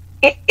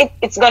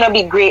it's gonna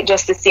be great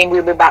just the same.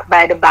 We'll be back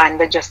by the band,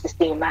 but just the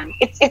same, man.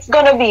 It's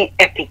gonna be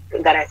epic,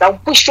 guys. I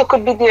wish you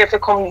could be there if you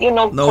come.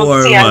 No come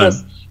worry, see man.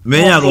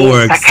 Me I go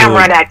work.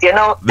 Camera that,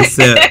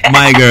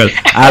 my girl,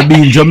 I'll be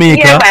in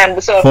Jamaica yeah,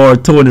 man, so for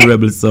Tony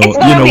Rebel. So it's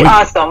gonna be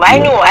awesome. I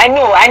know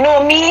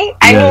me.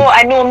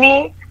 I know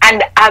me.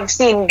 And I've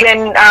seen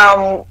Glenn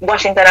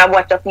Washington. I've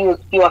watched a few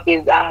of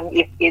his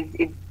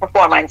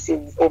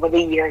performances over the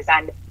years,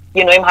 and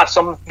him have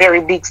some very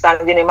big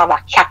songs. Him have a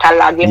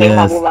catalog. Him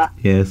have over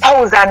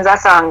thousands of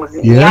songs.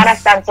 Yes. You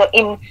understand? So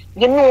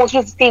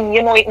his thing.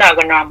 It's not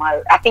going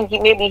normal. I think he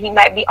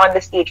might be on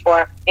the stage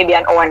for maybe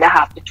an hour and a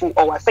half to 2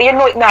 hours. So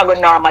it's not going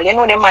normal.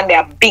 Them man, they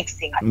are big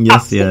singers.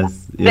 Yes.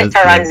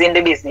 Veterans in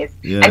the business.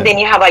 Yes. And then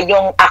you have a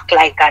young act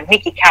like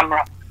Nikkie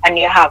Camera, and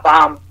you have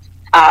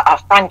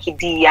Frankie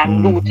D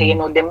and Luther,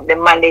 the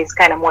man is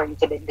kind of more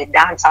into the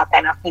dancehall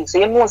kind of feel. So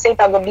say it's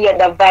gonna be at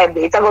the vibe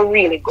there. It's gonna be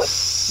really good.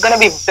 It's gonna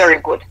be very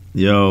good.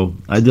 Yo,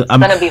 I'm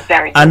gonna be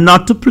very good. And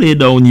not to play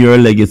down your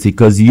legacy,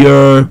 because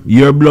your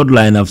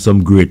bloodline have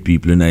some great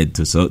people in it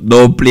too. So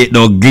don't play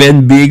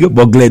Glenn big,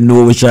 but Glenn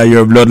know which are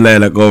your bloodline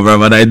like over.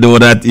 But I know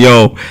that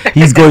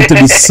he's going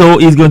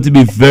to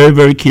be very,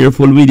 very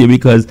careful with you,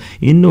 because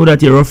he know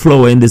that you're a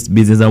flower in this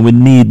business, and we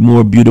need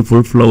more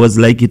beautiful flowers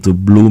like you to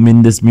bloom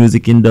in this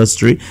music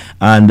industry,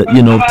 and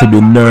to be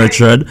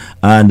nurtured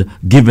and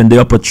given the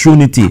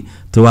opportunity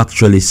to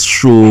actually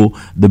show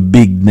the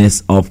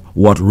bigness of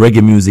what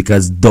reggae music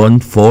has done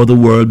for the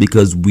world,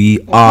 because we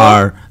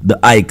are the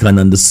icon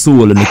and the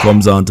soul when it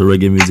comes on to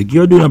reggae music.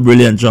 You're doing a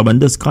brilliant job,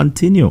 and just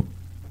continue.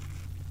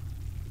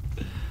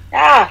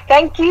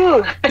 Thank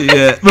you.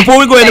 Yeah. Before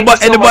we go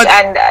anybody,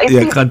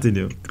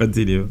 continue.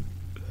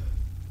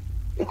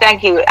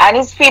 Thank you. And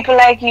it's people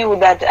like you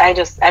that I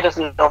just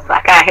love. I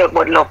can't help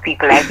but love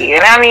people like you. You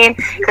know what I mean?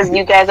 Because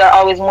you guys are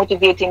always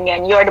motivating me,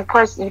 and you're the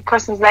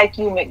persons like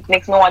you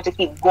makes me want to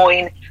keep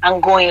going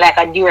and going like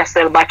a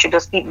Duracell battery.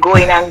 Just keep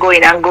going and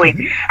going and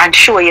going, and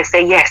sure, you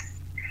say yes.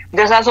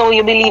 Just as how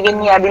you believe in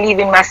me, I believe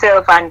in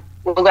myself, and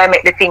we're going to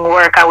make the thing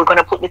work, and we're going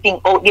to put the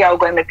thing out there. We're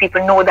going to make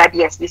people know that,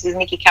 yes, this is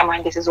Nikkie Camera,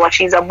 and this is what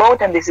she's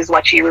about, and this is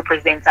what she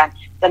represents. And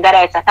so that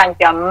I thank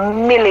you a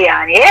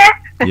million, yeah?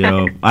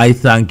 Yo, I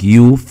thank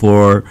you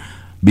for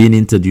being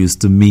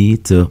introduced to me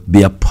to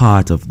be a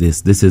part of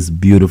this. This is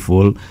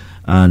beautiful.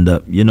 And,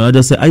 I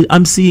just say,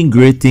 I'm seeing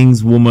great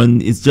things,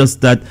 woman. It's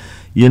just that,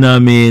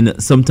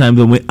 sometimes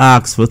when we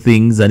ask for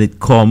things and it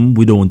come,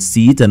 we don't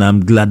see it. And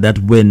I'm glad that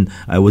when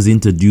I was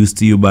introduced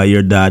to you by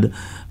your dad,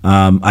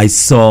 I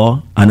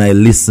saw and I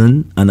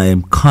listened, and I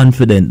am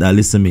confident that,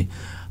 listen me,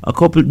 a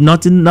couple,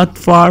 not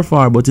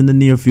far, but in the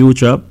near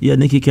future,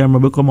 Nikkie Camera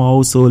become a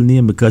household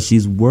name because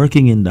she's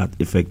working in that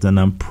effect, and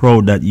I'm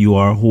proud that you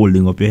are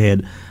holding up your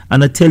head.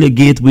 And I tell you,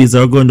 gateways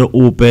are going to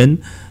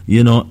open,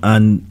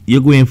 and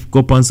you're going to go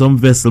up on some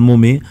vessel,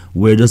 mommy,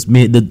 where just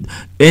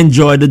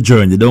enjoy the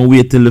journey. Don't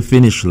wait till the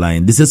finish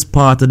line. This is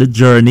part of the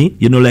journey.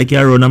 Like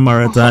you run a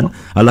marathon,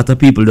 a lot of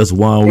people just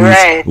want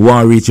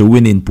to reach a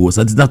winning post.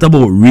 And it's not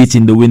about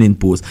reaching the winning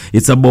post.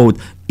 It's about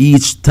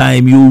each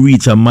time you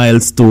reach a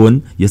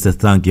milestone, you say,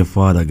 thank you,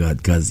 Father God,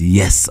 because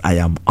yes, I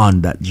am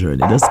on that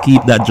journey. Just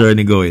keep that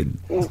journey going.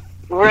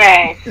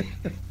 Right.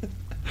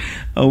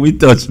 And we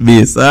touch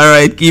base. All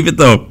right, keep it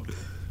up.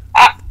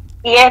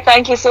 Yeah,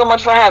 thank you so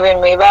much for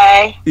having me.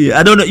 Bye. Yeah,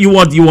 I don't know. You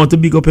want to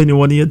big up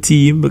anyone in your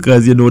team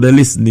because they're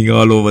listening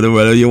all over the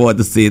world. You want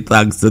to say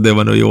thanks to them,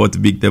 and you want to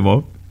big them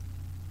up.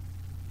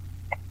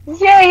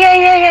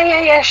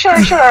 Yeah. Sure.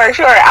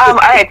 All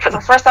right.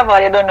 First of all,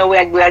 you don't know we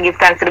give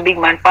thanks to the big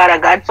man, Father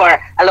God, for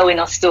allowing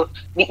us to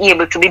be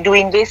able to be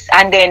doing this.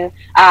 And then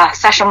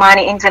Sasha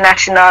Mani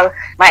International,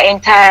 my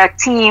entire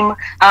team.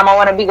 I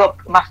want to big up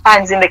my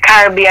fans in the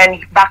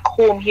Caribbean, back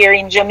home here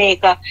in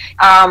Jamaica.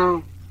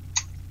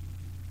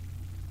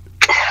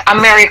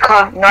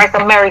 America, North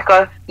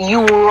America,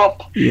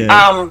 Europe. Yes.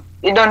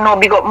 You don't know,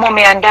 big up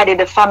mommy and daddy,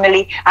 the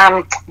family.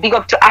 Big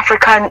up to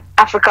Africa,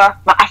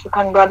 my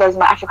African brothers,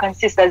 my African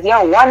sisters.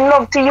 Yeah, one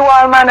love to you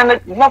all, man,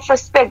 and enough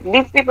respect.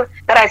 These people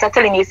that I are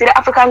telling you, see the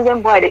Africans,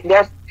 them boy,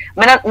 I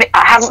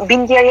haven't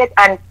been there yet,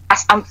 and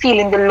I'm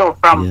feeling the love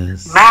from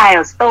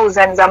miles,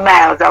 thousands of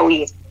miles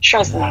away.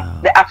 Trust me,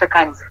 the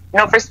Africans.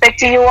 Enough respect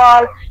to you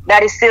all,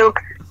 Daddy Silk,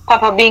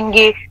 Papa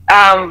Bingy,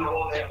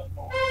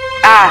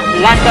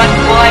 London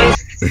boys.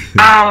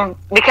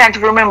 We can't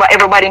remember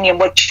everybody's name,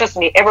 but trust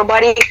me,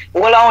 everybody,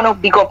 well, I want to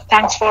big up.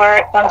 Thanks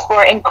for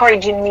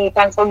encouraging me.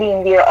 Thanks for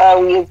being there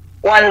always.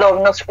 One love,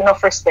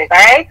 enough respect. All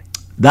right.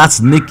 That's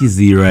Nikkie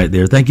Z right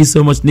there. Thank you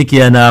so much,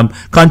 Nikkie, and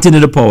continue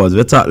the powers.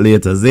 We'll talk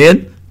later.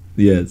 Zane?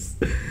 Yes.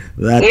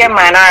 Yeah,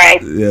 man. All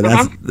right. Yeah,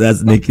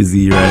 that's Nikkie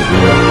Z right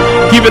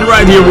there. Keep it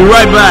right here. We'll be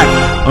right back.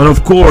 And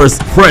of course,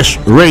 Fresh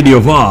Radio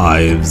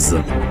Vibes.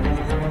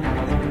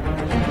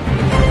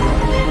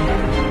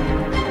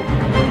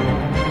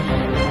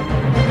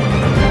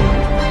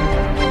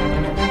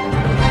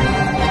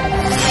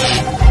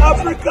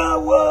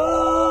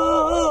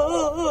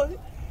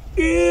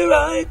 Here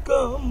I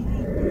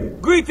come.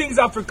 Greetings,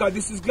 Africa.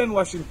 This is Glenn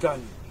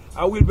Washington.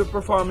 I will be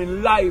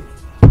performing live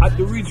at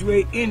the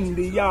Ridgeway in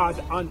the Yard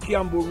on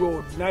Kiambu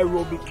Road,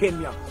 Nairobi,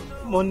 Kenya,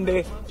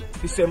 Monday,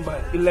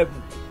 December 11th.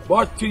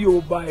 Brought to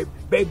you by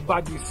Bed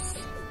Buddies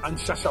and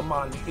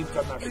Shashaman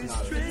International.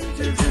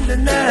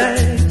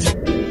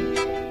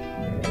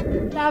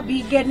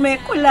 Tabi get me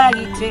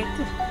collided.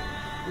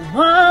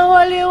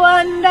 Only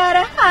one that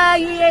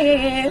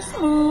I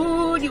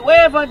smooth. You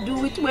ever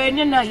do it when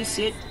you're nice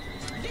it?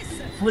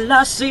 Full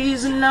of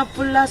season,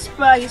 full of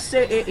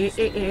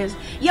spices.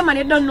 Yeah, man,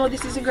 you don't know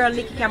this is your girl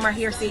Nikkie Camera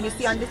here saying you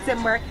see on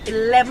December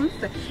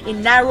 11th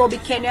in Nairobi,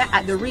 Kenya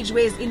at the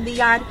Ridgeways in the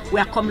Yard.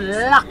 We are come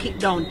lock it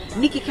down.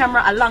 Nikkie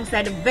Camera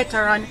alongside the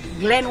veteran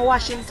Glenn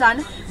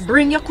Washington.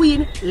 Bring your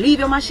queen, leave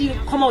your machine,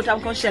 come out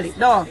and come shell it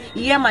down.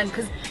 Yeah, man,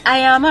 because I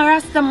am a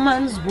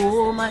Rastaman's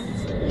woman.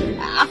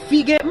 I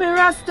forget me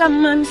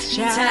Rastaman's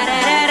child.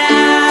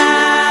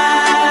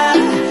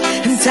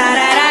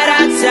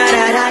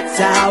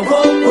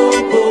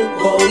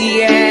 Oh,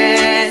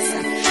 yes.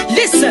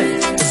 Listen,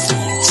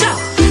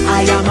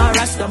 I am a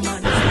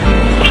Rastaman.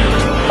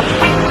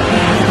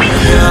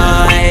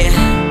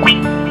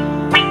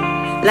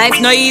 Life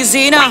not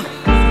easy now,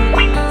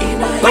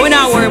 but we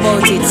not worry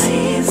about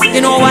it.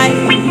 You know why?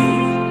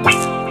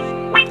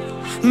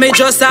 Me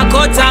just a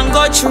cut and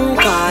go through,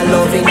 cause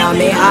love in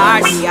me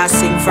heart. Me a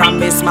sing from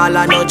me small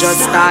and no just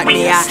start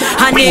me a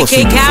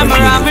Nikkie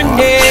Camera my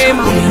name.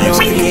 Me no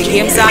play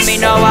games and me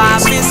no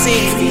have to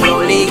sing. Me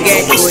only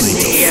get good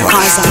name,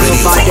 cause I love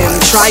for them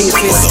try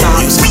to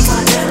stop,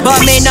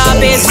 but me no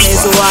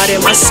business what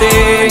them a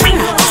say.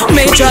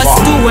 Me just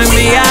do what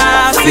me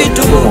have to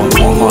do,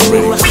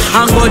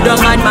 and go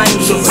down on my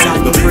knees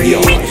and pray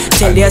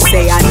till you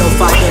say I know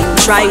for them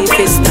try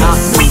to stop,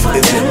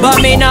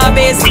 but me no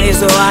business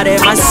what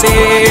them a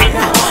say.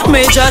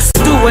 Me just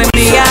do what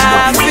me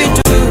have to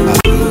do,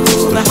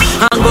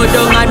 and go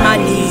down on my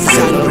knees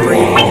and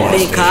pray,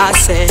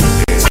 because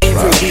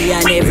every day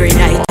and every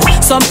night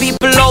some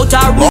people out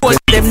a road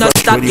them them not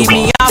stop give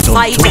me a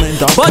fight.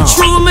 But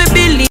true me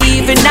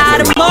believe in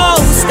the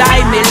most.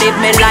 I me live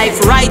my life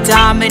right,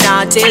 I me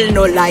not tell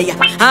no lie.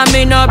 I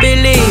me not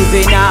believe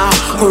in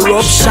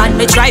corruption.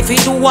 Me try to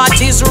do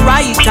what is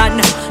right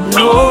and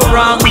no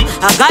wrong.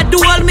 I got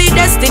do all me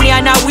destiny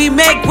and we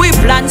make we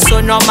plan.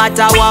 So no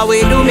matter what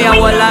we do, me a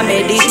whole a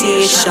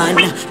meditation.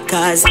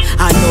 Cause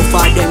I know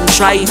for them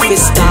try to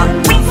stop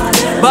me,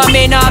 but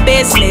me no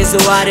business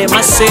what them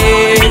a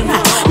say.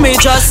 Me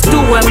just do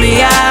what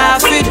me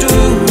have to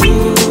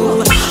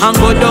do and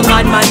go down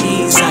on my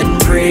knees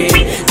and pray.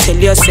 Till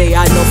you say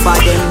I know for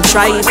them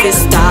try to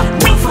stop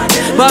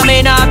me, but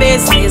me no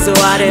business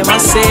what them a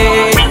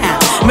say.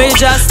 Me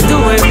just do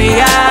what me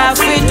have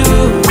to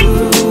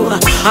do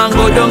and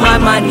go down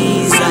on my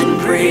knees and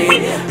pray.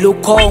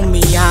 Look how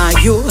me and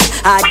you,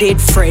 I did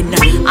friend.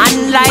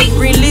 Unlike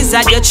release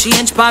that you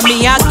change for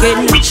me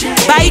again.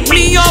 Bite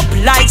me up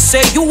like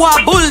say you a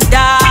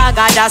bulldog,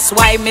 and that's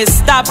why me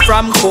stop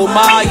from come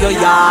out your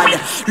yard.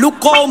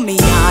 Look how me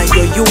and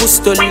you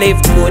used to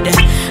live good,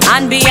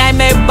 and behind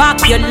my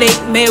back you lick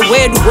me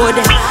with wood.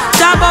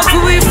 Talk of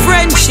we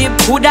friendship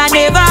could I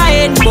never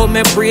end, but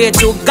me pray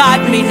to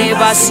God me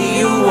never see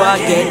you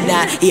again.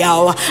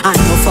 Yo, I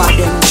know for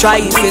them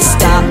try to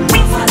stop me,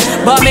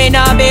 but me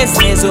no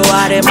business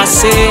what them a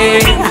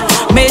say.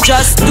 Me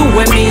just do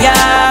what me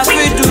have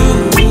to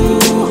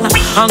do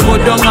and go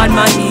down on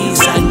my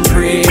knees and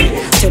pray.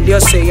 Till you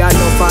say I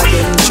know for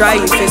them try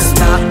to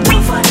stop me,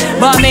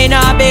 but me no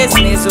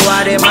business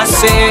what them a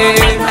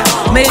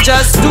say. Me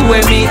just do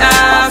what me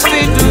have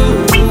to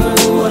do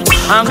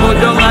and go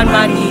down on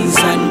my knees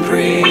and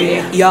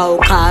pray. Yo,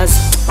 cause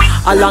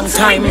a long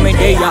time me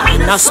there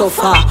and I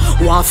suffer.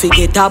 Want to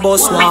get a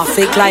bus, want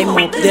to climb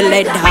up the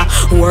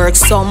ladder. Work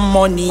some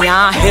money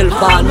and help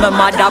all my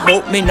mother,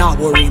 but me not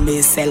worry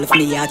myself,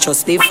 me I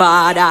trust the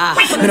Father.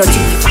 Me no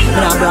thief, me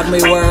not brag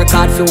me work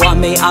hard for what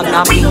me have.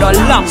 Not be no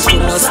lamb to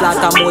no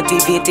slaughter,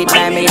 motivated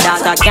by me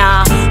that I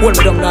can't hold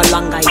me down no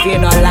longer if you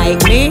not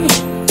like me.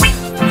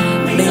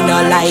 Me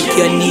not like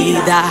you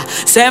neither.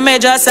 Say me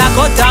just a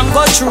cut and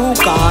go through.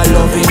 Call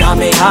love in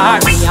my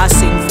heart. Me a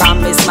sing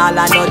from me small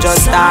and no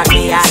just start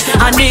me at.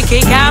 And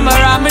Nikkie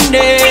Camera my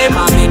name.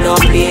 And me no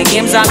play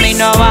games and me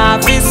no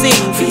have to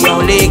sing. We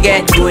only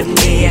get good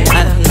name.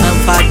 And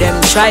for them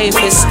try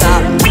to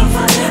stop me,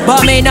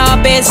 but me no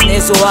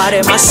business what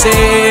them a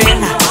say.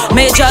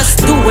 Me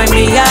just do what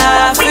me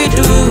have to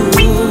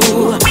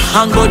do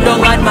and go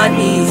down on my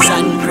knees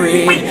and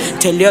pray.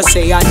 Till you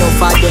say I know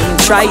for them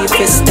try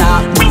to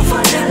stop me,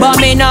 but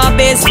me no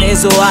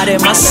business what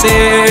them a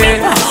say.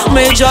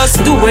 Me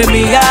just do what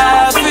me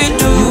have to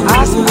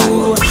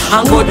do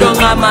and go down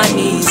on my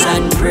knees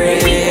and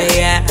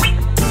pray.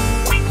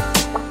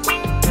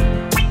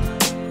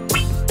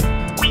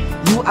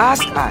 You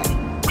ask I,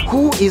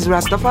 who is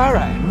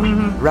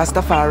Rastafari?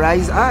 Rastafari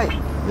is I.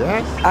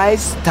 Yes. I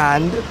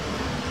stand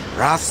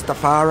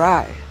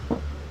Rastafari.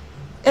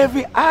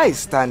 Every I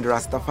stand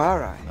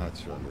Rastafari.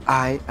 That's right.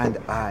 I and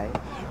I,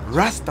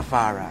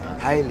 Rastafari.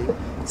 Highly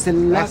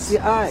Selassie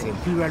I.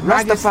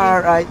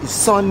 Rastafari is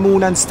sun,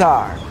 moon and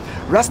star.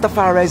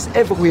 Rastafari is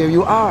everywhere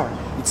you are.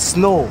 It's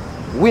snow,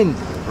 wind,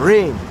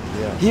 rain.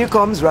 Yeah. Here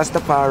comes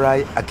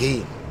Rastafari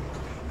again.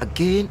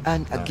 Again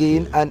and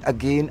again and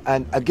again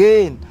and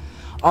again.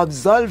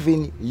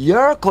 Absolving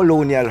your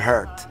colonial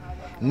hurt.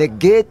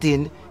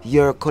 Negating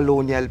your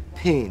colonial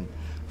pain.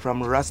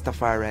 From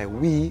Rastafari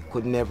we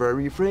could never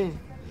refrain.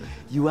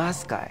 You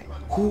ask I,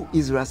 who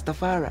is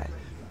Rastafari?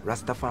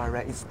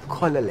 Rastafari is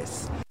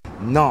colorless.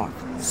 North,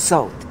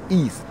 south,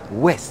 east,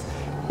 west.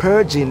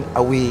 Purging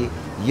away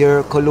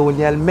your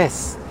colonial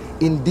mess.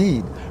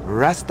 Indeed,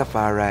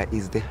 Rastafari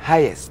is the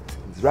highest.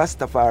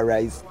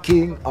 Rastafari is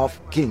king of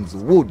kings.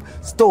 Wood,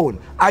 stone,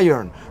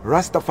 iron.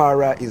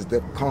 Rastafari is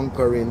the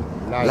conquering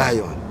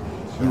lion.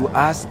 You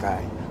ask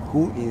I,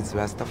 who is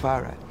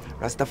Rastafari?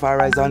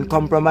 Rastafari is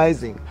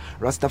uncompromising.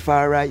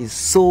 Rastafari is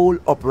soul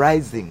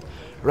uprising.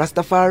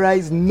 Rastafari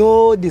is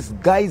no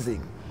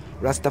disguising.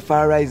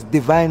 Rastafari is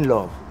divine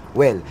love.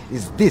 Well,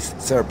 is this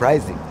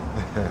surprising?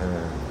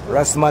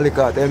 Ras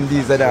Malikat,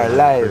 MDs that are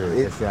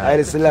live.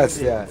 I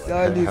Selassie.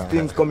 All these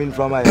things coming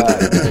from my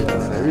heart. It's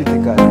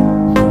critical.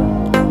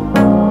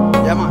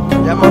 Yeah, man.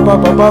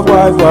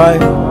 Why?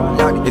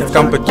 It's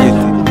complicated.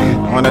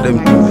 One of them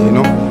things, you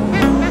know.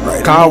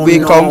 Can't we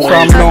come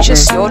from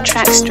Purchase nothing? your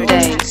tracks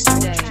today.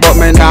 But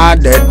me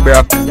not dead,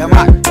 bro.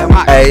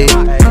 Hey,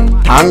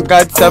 thank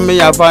God say me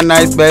have a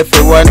nice bed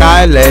for when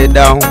I lay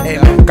down.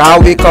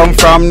 Can't we come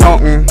from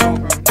nothing?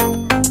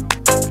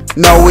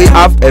 Now we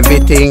have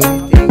everything.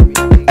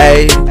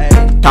 Hey,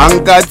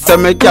 thank God say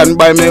me can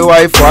buy me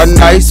wife one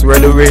nice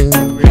red ring.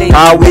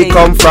 Can't we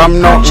come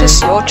from nothing?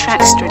 Purchase your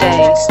tracks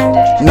today.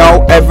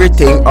 Now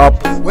everything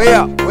up.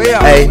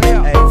 Hey,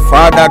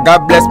 Father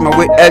God bless me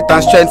with health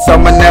and strength, so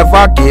me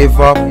never give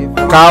up.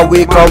 Can't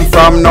we come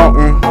from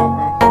nothing?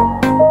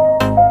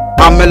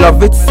 And me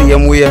love it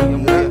same way.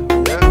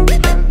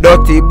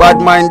 Dirty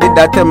bad minded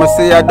that tell me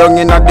say I don't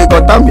in the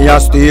gutter me a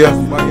stay.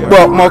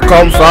 But me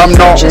come from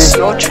nothing. Purchase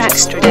your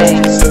tracks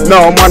today.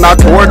 No man I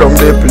tore down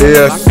the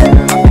place.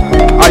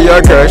 And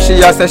your girl, she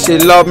a say she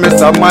love me,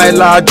 so my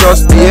lord,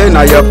 just stay in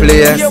your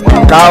place.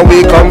 Cause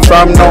we come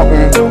from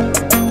nothing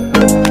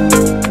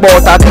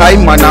but a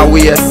time and a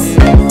waste.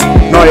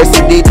 Now you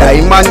see the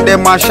diamond,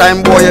 them a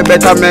shine, boy, you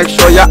better make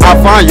sure you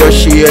have on your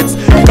shades.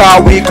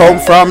 Cause we come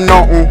from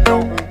nothing,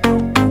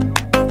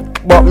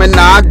 but me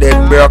not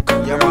dead broke.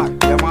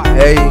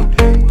 Hey,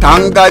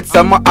 thank God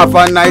some have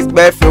a nice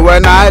bed for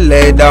when I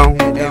lay down.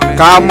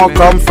 Cause me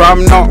come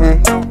from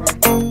nothing,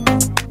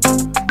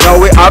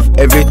 now we have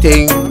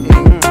everything.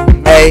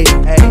 Hey,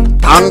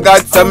 thank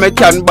God some me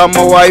can buy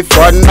my wife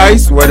one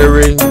nice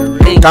wedding ring.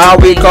 Cause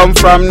we come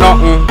from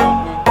nothing,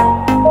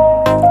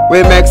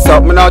 we make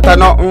something out of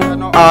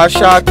nothing. Ah,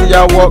 shorty,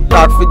 you work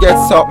hard to get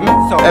something.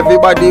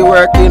 Everybody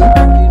working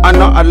and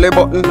not a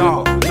button.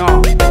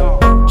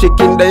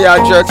 Chicken they are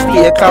jerk,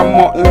 steak and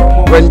mutton.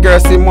 When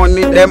girls see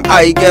money, them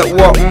I get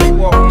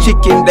whoopin'.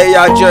 Chicken they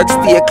are jerk,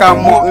 steak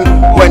and mutton.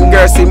 When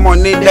girls see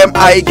money, them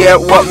I get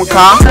whoopin'.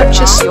 Car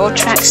Purchase your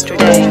tracks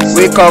today.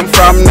 we come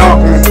from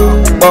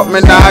nothing, but me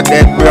not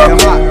dead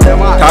broke.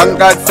 Thank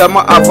God some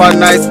have a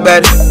nice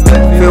bed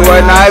for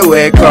when I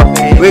wake up.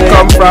 We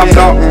come from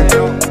nothing,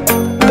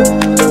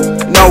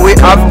 now we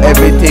have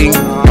everything.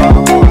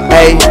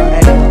 Hey,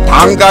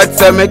 thank God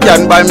say me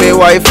can buy me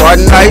wife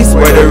one nice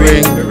wedding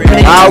ring.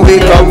 How we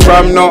come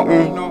from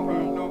nothing.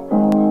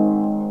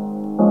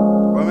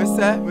 What me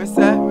say?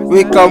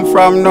 We come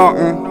from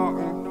nothing.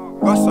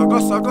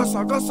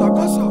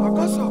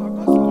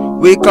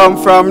 We come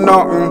from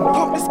nothing.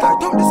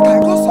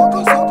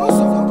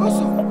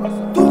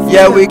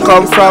 Yeah, we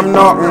come from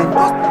nothing,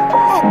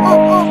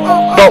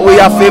 but we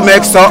have to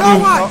make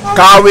something.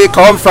 Cause we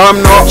come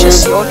from nothing.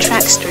 Purchase your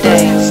tracks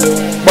today.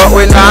 But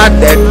we not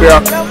dead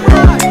broke.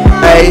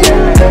 Hey,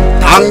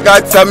 thank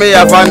God so me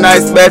have a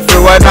nice bed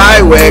for when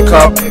I wake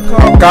up.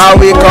 Cause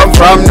we come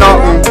from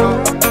nothing,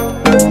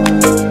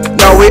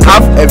 now we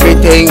have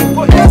everything.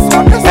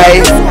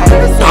 Hey,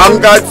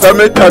 thank God so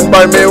me can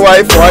buy me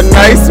wife one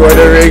nice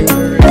wedding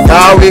ring.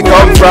 Cause we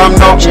come from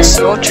nothing, Purchase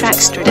your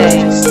tracks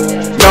today.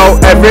 now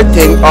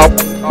everything up.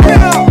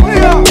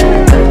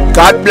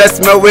 God bless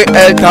me with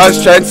health and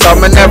strength, so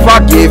me never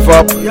give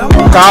up.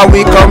 Cause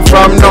we come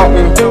from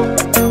nothing,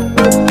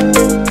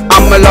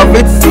 I'ma love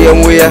it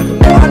same way.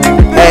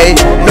 Hey,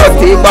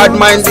 dirty bad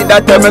mind did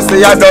that tell me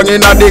say I done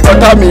in a dig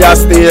gutter me a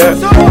stay.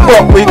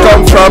 But we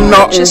come from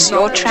nothing. Purchase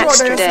your tracks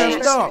today.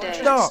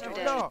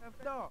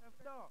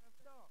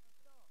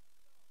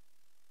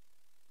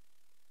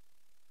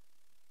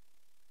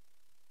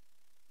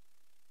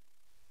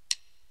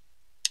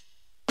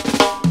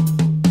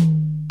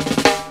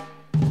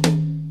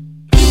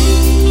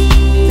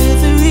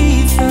 There's a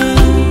reason.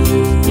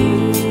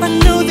 I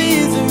know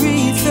there's a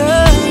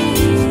reason.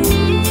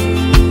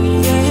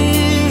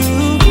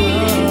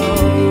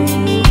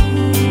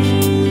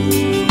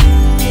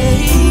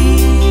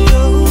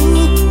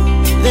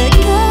 There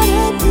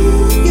gotta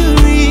be a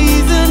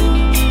reason.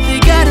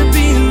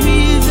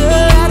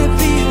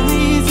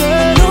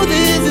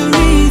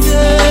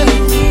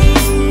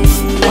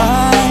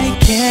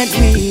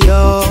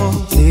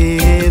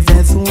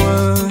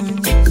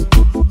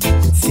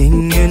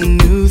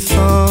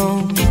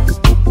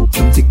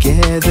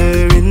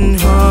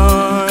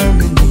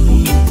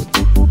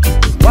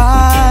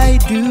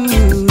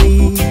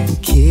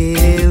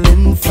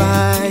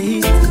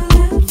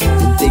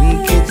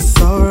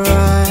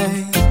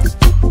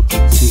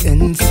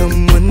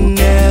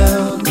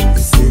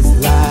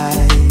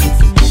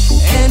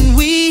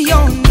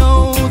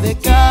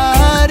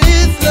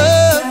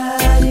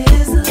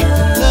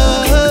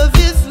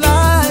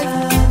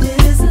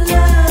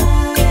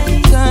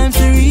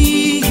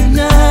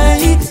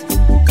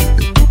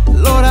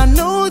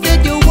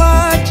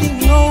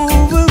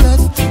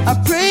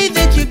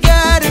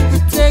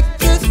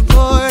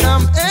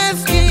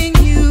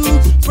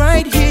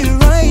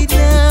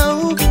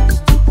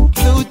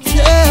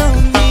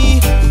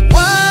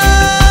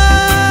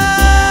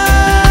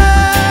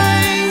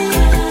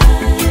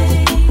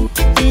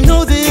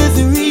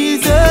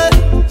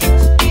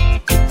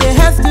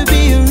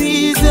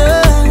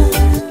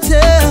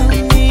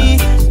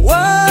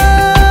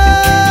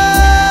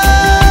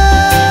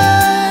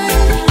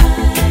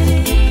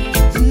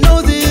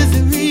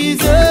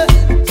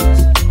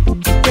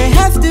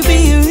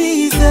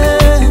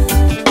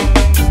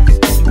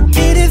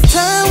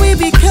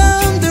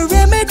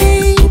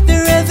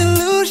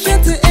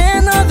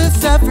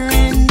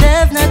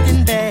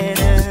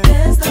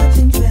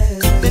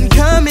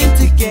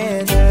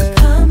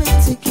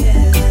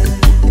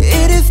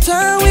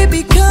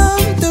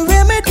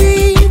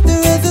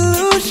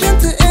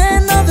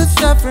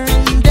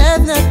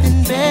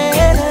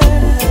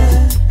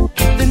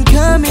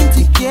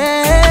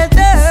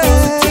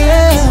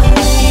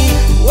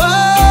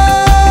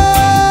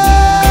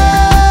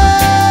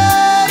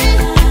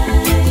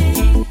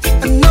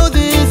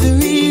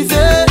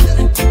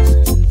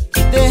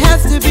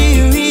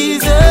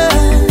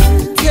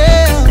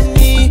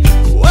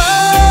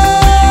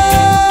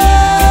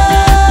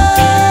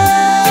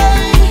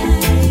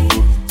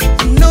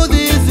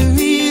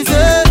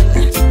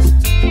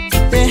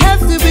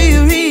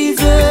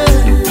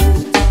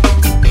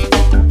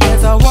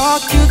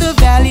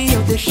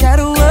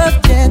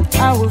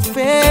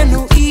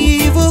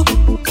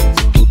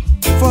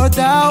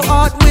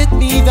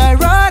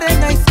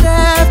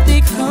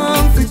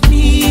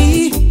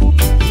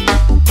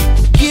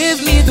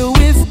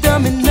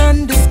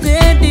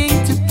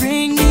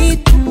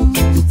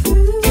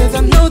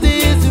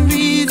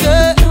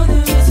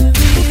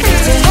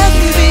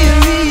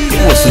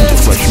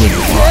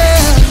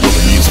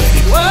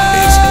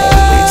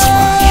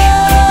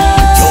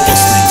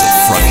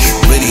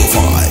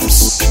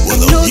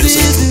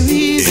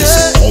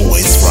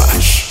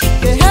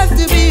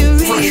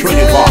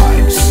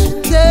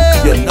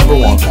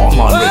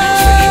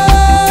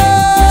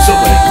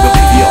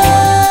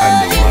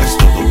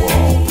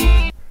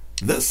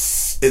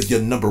 your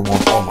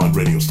 #1 online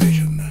radio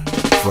station,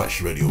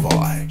 Fresh Radio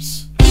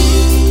Vibes.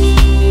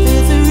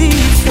 There's a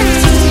reason.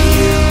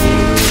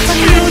 I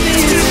know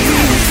there's a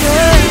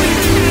reason.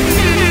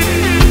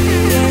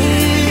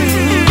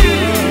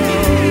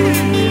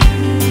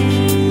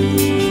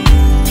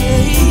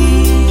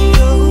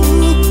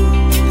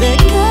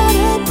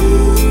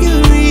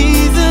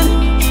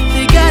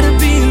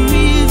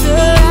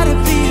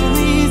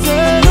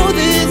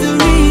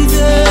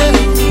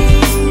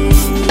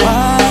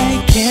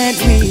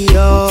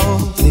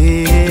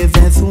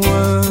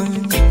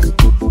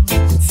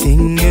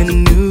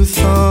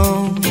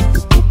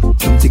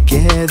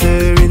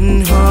 Together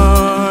in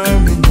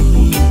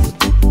harmony.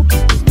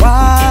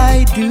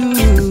 Why do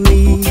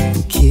we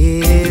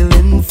kill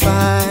and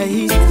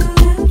fight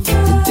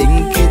and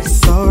think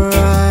it's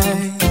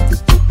alright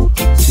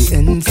to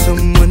end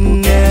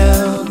someone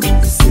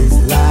else's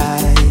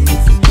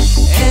life?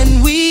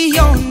 And we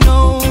all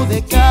know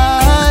that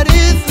God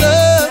is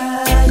love.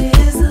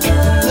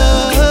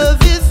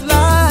 Love is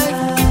life.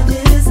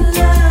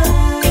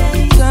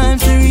 Time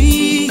to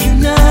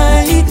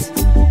reunite.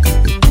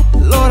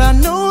 Lord, I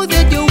know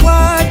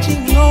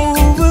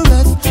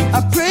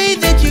I pray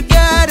that you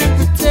guide and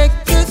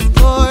protect us,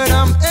 Lord.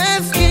 I'm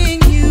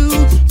asking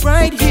you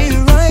right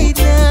here, right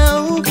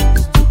now.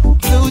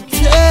 So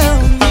tell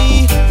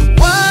me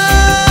why.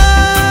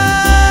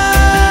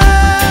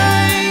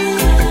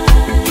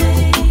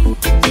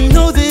 You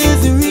know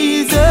there's a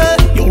reason.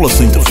 You're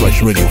listening to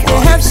Fresh Radio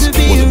Vibes,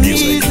 where the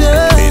music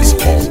is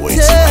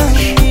always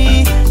fresh.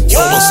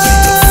 You're listening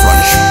to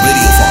Fresh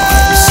Radio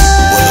Vibes,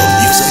 where the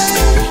music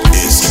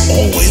is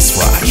always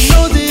fresh. You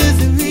know there's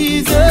a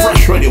reason.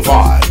 Fresh Radio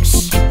Vibes.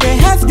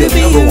 Your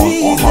 #1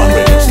 online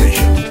radio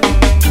station.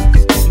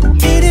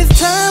 It is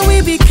time we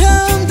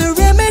become the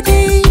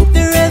remedy,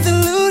 the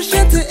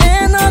resolution to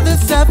end all the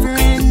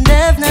suffering.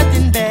 There's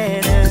nothing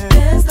better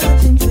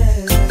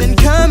than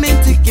coming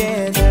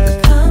together.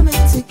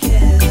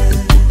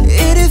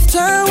 It is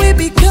time we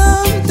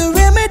become the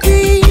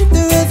remedy,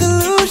 the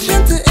resolution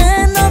to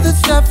end all the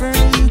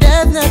suffering.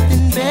 There's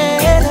nothing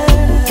better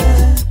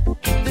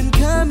than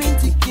coming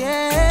together.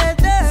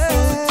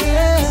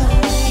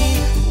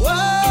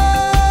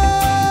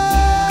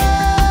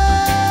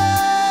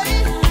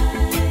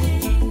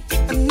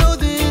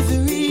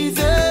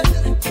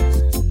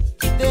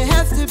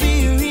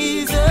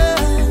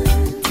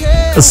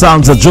 The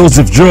sounds of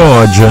Joseph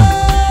George.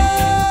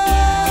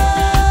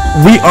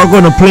 We are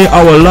going to play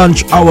our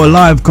Lunch Hour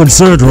live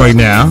concert right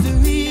now,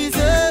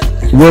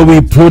 where we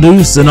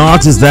produce an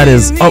artist that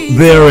is up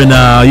there, and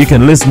you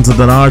can listen to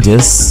that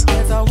artist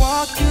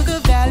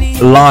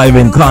live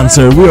in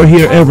concert. We are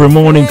here every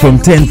morning from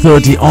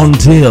 10:30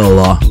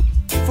 until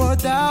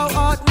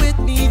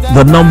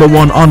the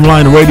 #1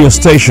 online radio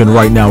station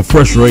right now,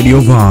 Fresh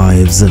Radio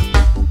Vibes.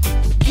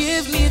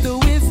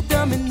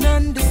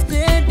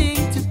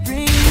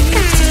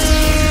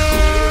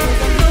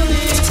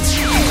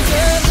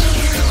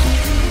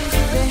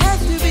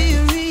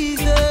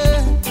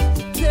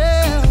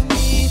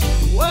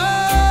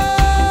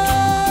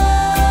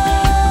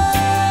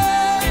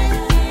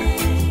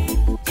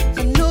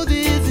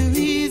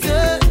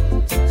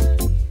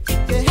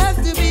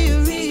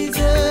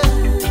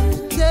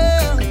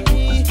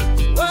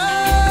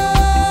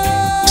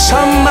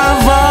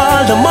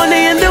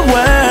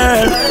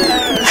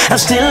 I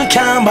still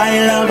can't buy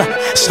love.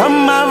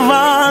 Some have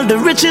all the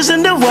riches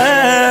in the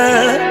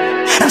world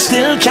and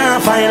still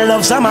can't find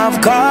love. Some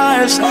have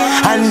cars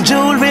and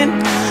jewelry,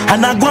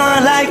 and I go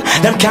on like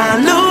them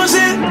can't lose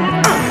it.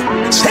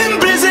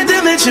 Simplicity,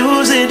 me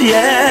choose it,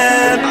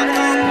 yeah.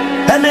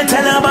 Let me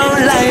tell about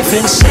life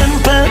in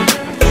simple,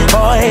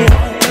 boy.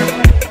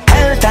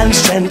 Health and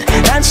strength,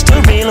 that's the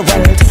real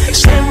world.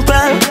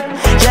 Simple,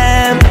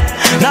 yeah.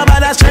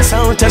 Nobody stress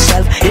out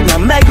yourself, it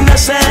don't make no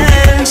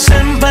sense.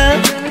 Simple,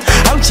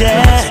 oh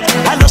yeah.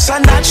 I just a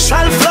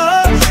natural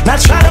flow,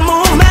 natural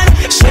movement.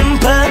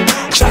 Simple,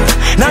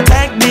 now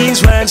take these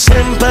words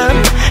simple.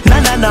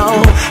 No,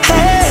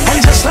 hey.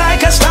 And just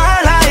like a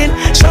starlight,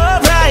 so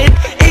bright,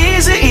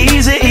 easy,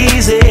 easy,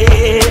 easy.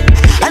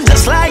 And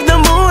just like the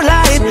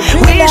moonlight,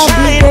 we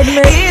shine,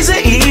 easy,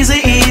 easy,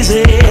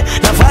 easy.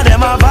 Now for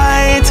them I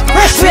bite.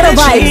 Fresh Radio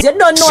Vibes, you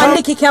don't know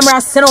Nikkie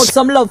Camera send out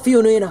some love for you,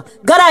 you know.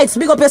 God,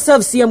 big up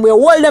yourself, same way.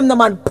 Hold them, the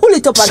man, pull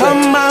it up again.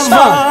 Some have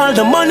all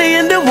the money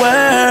in the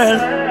world,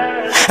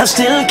 I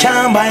still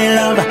can't buy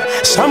love.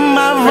 Some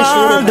have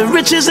all the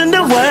riches in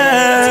the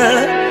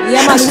world,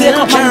 yeah, man, I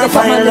still can't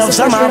find love.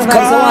 Some have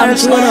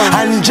cars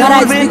and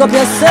jewelry,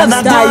 and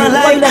I don't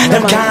like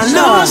them can't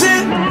lose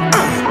it.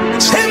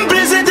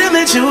 Simplicity,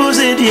 me choose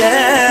it,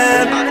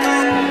 yeah.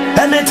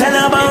 Let me tell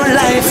about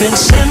life in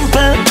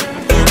simple,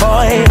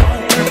 boy.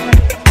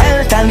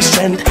 Health and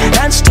strength,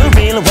 that's the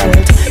real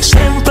world.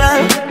 Simple,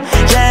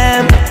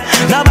 yeah.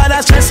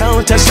 Nobody stress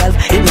out yourself,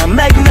 it don't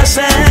make no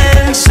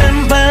sense.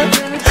 Simple,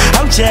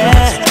 oh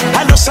yeah. I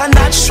just a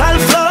natural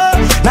flow,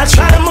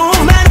 natural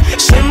movement.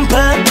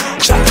 Simple,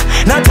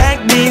 now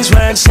take these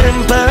words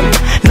simple.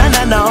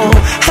 No,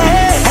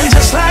 hey. And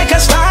just like a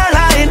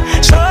starlight,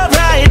 so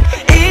bright,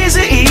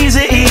 easy,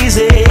 easy,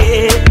 easy.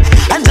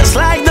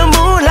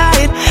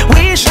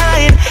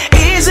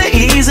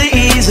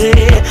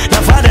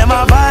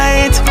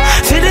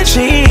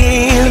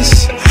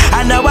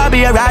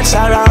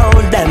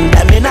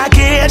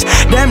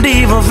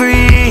 them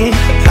free.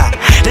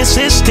 The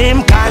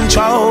system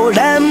control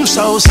them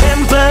so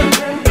simple.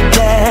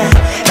 Yeah,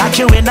 like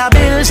you in the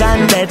bills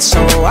and debt,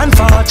 so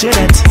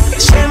unfortunate.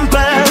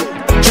 Simple,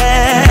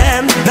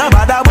 yeah.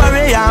 Nobody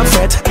worry and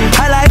fret.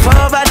 A life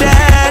over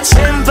dead.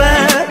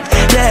 Simple,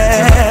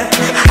 yeah.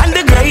 And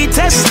the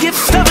greatest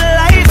gift of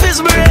life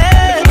is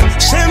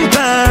bread.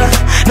 Simple.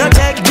 Now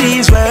take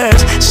these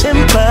words.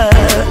 Simple.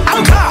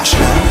 Oh gosh.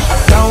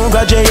 Don't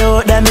grudge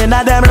you them in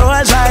a them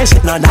Rolls Royce.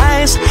 It not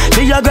nice.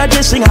 Do your grudge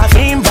sing a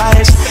theme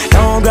price.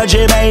 Don't grudge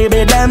you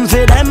baby them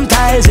for them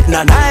ties. It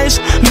not nice.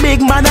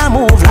 Big man a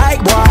move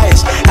like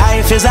boys.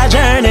 Life is a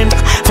journey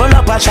full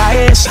up a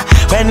choice.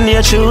 When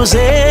you're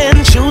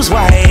choosing, choose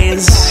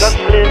wise. Just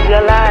live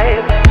your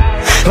life.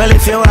 Well,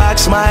 if you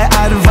ask my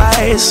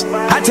advice,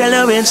 I tell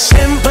you it's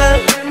simple,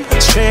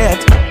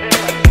 straight.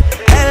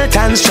 Health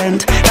and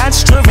strength,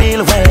 that's the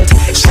real wealth.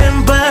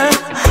 Simple,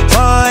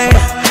 boy.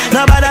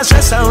 Nobody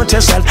stress out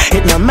yourself.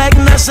 It no make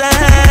no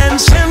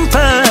sense. Simple.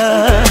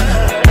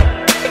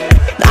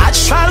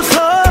 Natural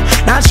flow,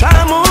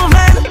 natural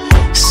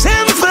movement.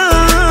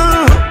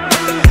 Simple,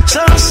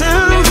 so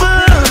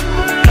simple.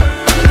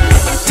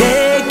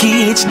 Take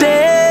each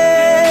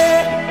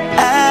day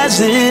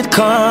as it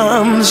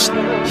comes.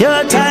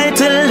 Your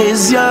title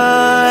is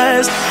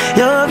yours.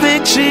 Your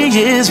victory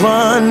is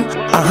won.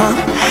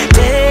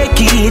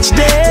 Take each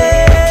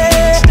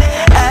day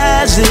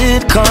as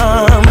it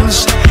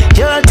comes.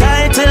 Your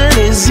title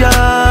is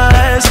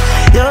yours.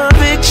 Your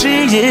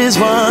victory is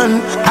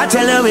won. I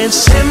tell you it's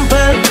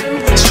simple,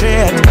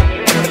 straight.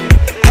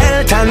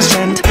 Health and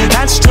strength,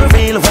 that's the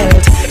real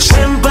wealth.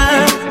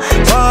 Simple,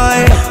 boy.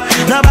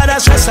 Nobody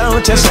stress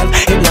out yourself.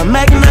 It no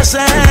make no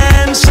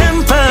sense.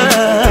 Simple.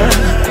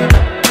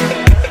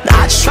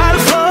 Natural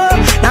flow,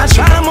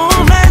 natural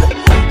movement.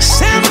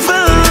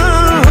 Simple,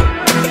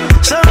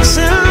 so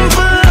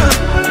simple.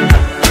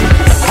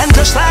 And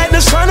just like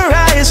the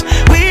sunrise,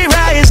 we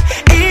rise.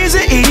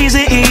 Easy,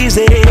 easy,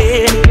 easy.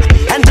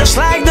 And just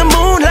like the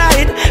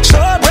moonlight, so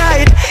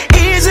bright.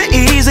 Easy,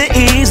 easy,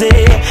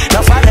 easy.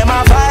 Now for them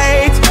I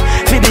fight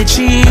for the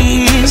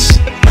cheese.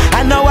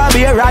 I know I'll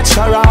be a rats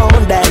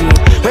around them.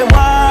 We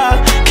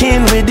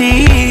walking with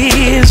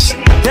these.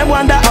 They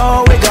wonder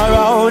how we go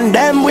around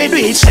them. We do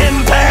it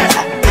simple,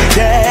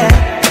 yeah.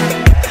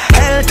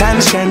 Health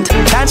and strength,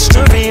 that's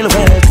the real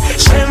wealth.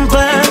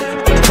 Simple,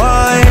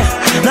 boy.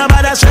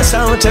 Nobody stress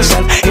out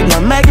yourself. It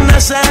no make no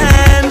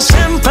sense.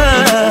 Simple.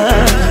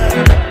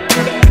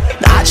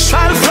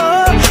 Natural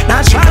flow,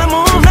 natural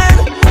movement.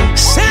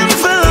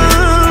 Simple,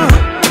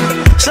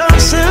 so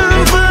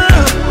simple.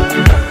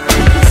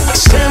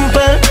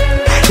 Simple,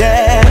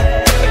 yeah.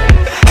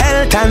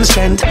 Health and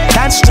strength,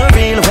 that's the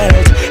real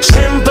wealth.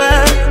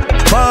 Simple,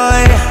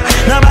 boy.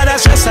 Nobody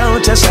stress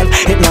out yourself.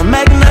 It no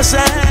make no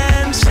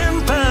sense.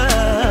 Simple.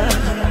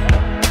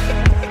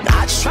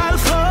 Natural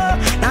flow,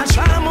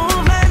 natural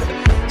movement.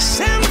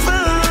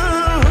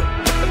 Simple,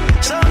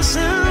 so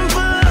simple.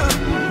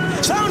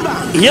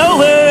 Your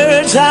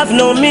words have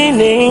no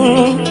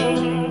meaning,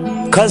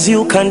 'cause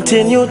you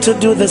continue to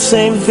do the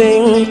same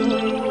thing.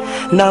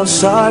 Now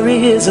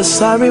sorry is a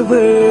sorry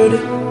word.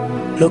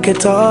 Look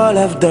at all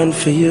I've done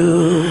for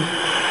you.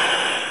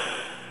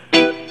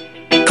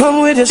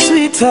 Come with your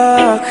sweet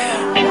talk.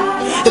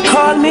 You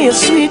call me a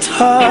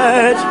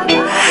sweetheart,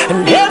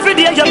 and every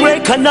day you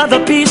break another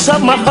piece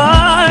of my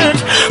heart.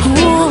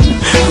 Ooh,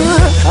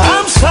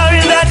 I'm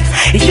sorry that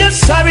you're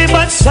sorry,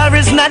 but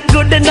sorry's not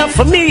good enough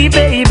for me,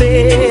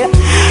 baby.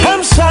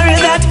 I'm sorry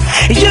that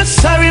you're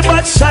sorry,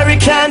 but sorry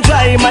can't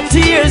dry my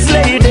tears,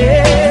 lady.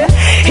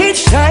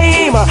 Each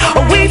time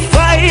we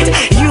fight,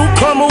 you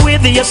come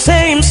with your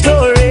same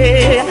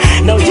story.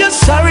 Now you're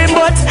sorry,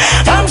 but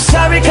I'm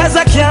sorry, 'cause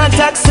I can't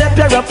accept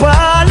your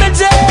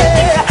apology.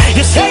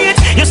 You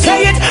say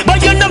it,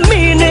 but you don't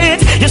mean it.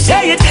 You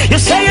say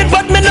it,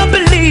 but me not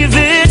believe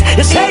it.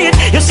 You say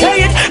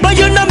it, but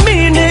you don't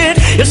mean it.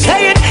 You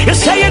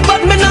say it,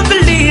 but me not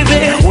believe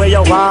it. Where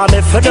you want me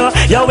for do?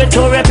 Yo, it's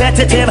too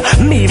repetitive.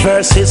 Me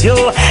versus you,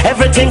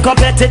 everything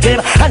competitive.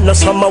 I know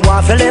some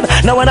want to live.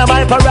 Now when I'm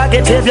my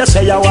prerogative, you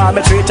say you want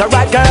me treat her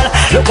right, girl.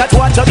 Look at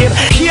what you give.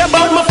 Hear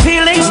about my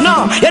feelings? No,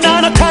 you don't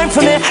have no time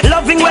for me.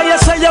 Loving where you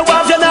say you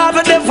have, you never have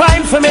a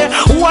divine for me.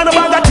 One of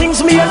the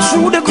things me and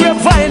through the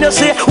grapevine, you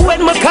see.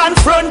 When me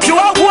confront you,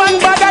 I one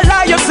bag of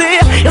lie, you see.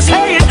 You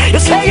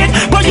say it,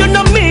 but you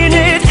don't mean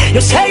it.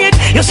 You say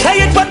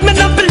it, but me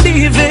not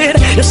believe it.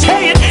 You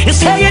say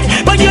it,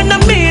 but you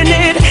don't mean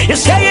it. You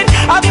say it,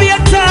 I be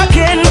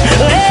talking.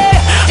 Hey,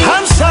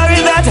 I'm sorry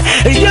that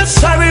you're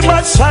sorry,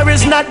 but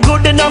sorry's not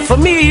good enough for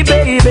me,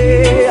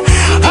 baby.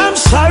 I'm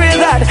sorry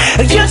that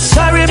you're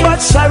sorry,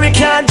 but sorry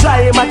can't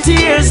dry my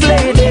tears,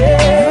 lady.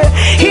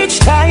 Each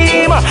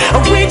time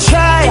we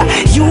try,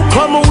 you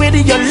come with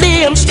your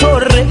lame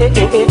story.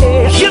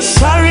 You're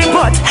sorry,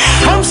 but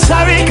I'm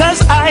sorry,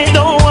 'cause I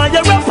don't want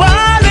your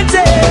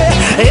apology.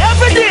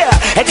 Every day,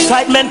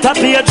 excitement up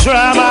your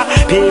drama.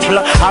 People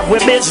have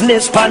with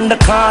business on the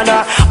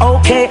corner.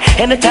 Okay,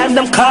 anytime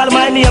them call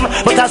my name,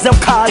 but as them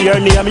call your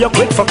name, you're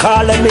quick for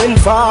calling me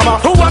informer.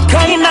 What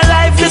kind of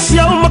life this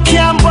young me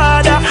can't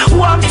bother?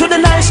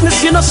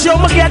 know see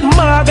me get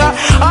maga.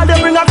 All they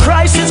bring a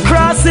crisis,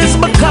 crosses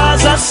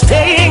because of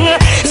staying.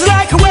 It's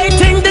like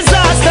waiting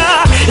disaster.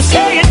 You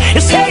say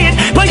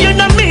it, but you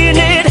don't mean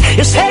it.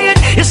 You say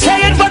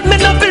it, but me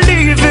not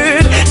believe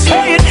it.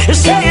 Say it,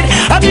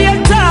 I be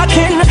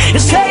talking. You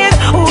say it,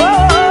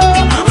 whoa.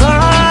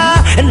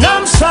 And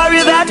I'm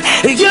sorry that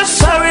you're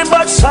sorry,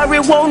 but sorry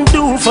won't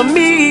do for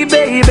me,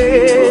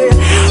 baby.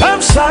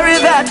 I'm sorry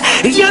that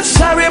you're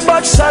sorry,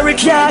 but sorry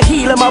can't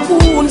heal my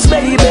wounds,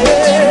 baby.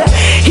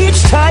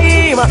 Each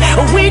time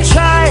we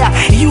try,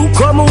 you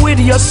come with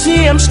your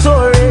same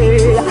story.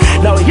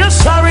 Now you're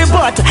sorry,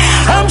 but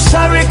I'm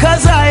sorry,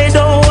 cause I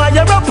don't want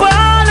your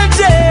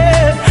apology.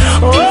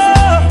 Oh,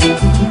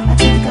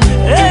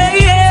 hey,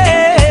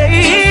 yeah.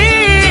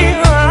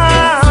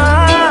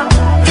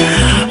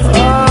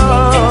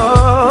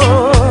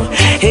 Oh,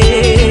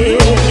 hey.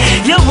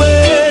 Your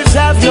words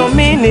have no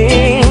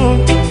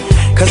meaning,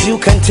 cause you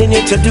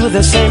continue to do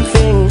the same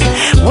thing.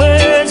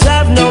 Words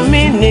have no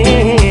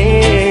meaning.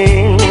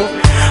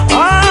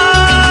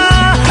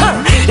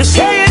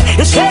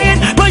 You say it,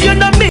 but you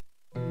don't mean.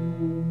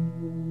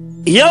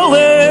 Your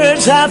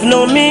words have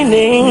no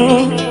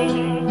meaning,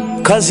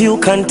 cause you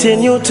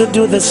continue to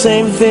do the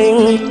same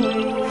thing.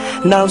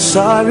 Now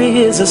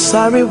sorry is a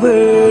sorry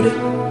word.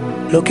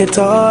 Look at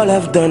all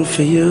I've done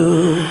for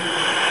you.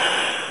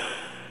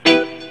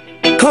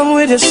 Come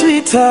with your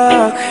sweet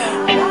talk.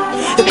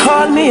 You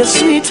call me a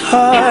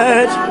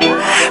sweetheart,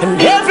 and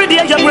every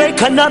day you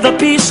break another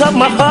piece of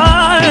my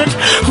heart.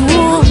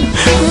 Ooh.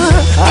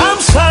 I'm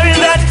sorry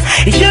that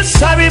you're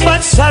sorry,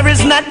 but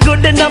sorry's not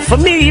good enough for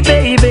me,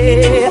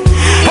 baby.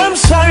 I'm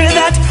sorry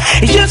that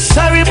you're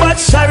sorry, but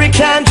sorry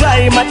can't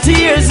dry my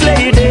tears,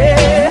 lady.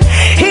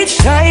 Each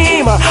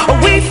time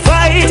we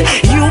fight,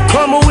 you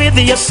come with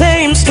your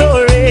same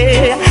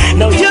story.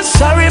 Now you're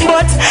sorry,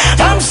 but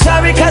I'm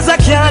sorry, cause I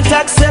can't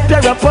accept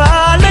your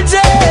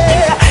apology.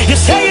 You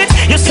say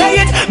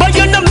it, but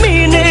you don't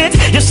mean it.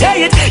 You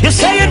say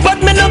it, but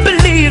me not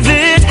believe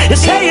it. You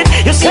say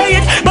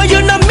it, but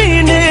you don't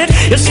mean it.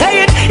 You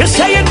say it,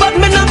 but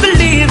me not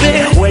believe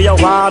it. Where you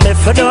want me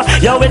for do?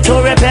 You're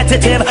too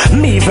repetitive.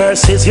 Me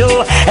versus you,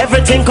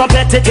 everything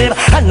competitive.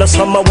 I know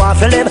someone want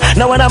to live.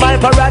 Now when I'm my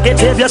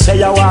prerogative, you say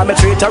you want me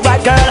treat her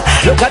right, girl.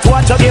 Look at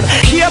what you give.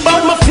 Hear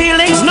about my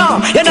feelings?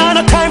 No, you don't have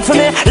no time for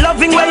me.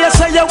 Loving where you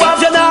say you have,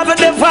 you don't have a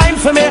divine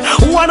for me.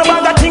 One of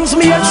the things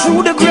me and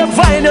through the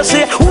grapevine, you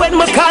see. When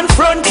me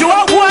confront you,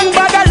 I one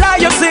bag of lie,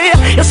 you see.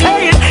 You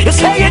say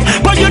it,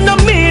 but you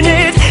don't mean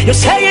it. You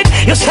say it,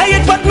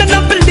 but me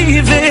not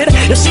believe it.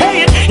 You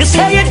say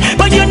it,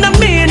 but you don't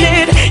mean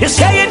it. You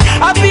say it,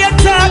 I be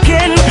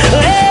talking.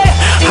 Hey,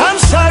 I'm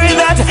sorry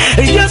that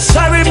you're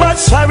sorry, but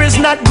sorry's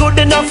not good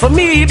enough for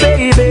me,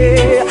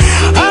 baby.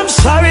 I'm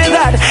sorry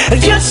that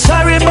you're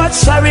sorry, but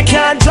sorry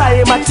can't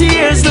dry my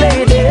tears,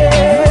 lady.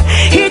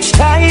 Each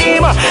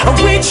time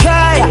we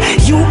try,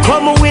 you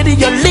come with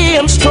your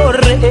lame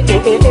story.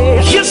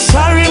 You're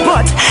sorry,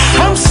 but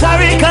I'm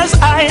sorry, cause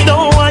I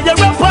don't want your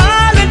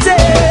apology.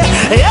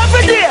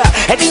 Every day,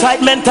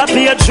 excitement to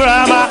be a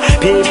drama.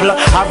 People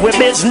have with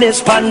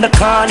business on the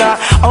corner.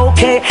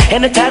 Okay,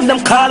 anytime them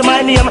call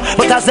my name,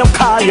 but as them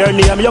call your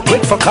name, you're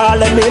quick for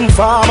calling me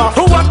informer.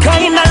 What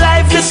kind of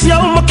life this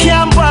yo me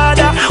can't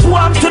bother?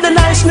 Warm to the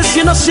niceness,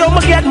 you know, so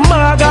me get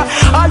maga.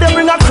 All they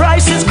bring a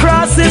crisis,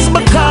 crosses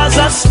because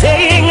of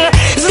staying.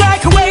 It's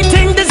like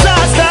waiting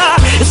disaster.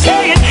 You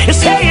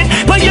say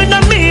it, but you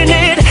don't mean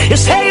it. You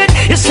say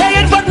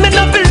it, but me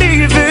not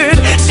believe it.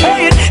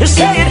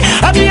 Say it,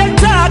 I be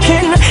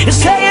talking. You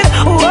say it,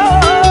 whoa.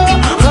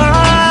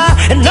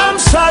 And I'm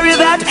sorry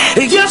that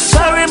you're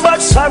sorry,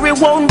 but sorry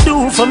won't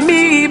do for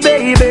me,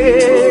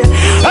 baby.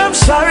 I'm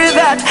sorry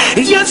that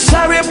you're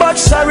sorry, but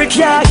sorry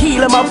can't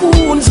heal my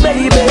wounds,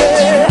 baby.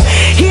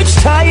 Each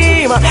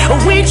time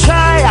we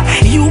try,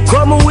 you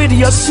come with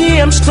your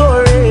same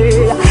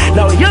story.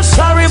 Now you're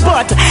sorry,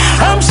 but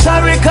I'm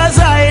sorry, cause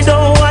I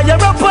don't want your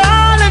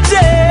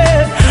apology.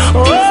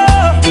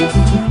 Oh,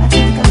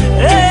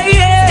 hey,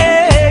 yeah.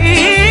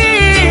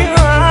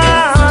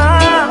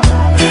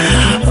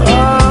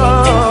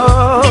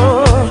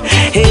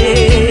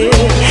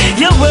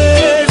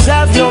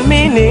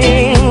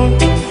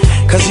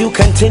 You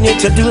continue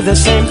to do the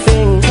same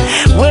thing.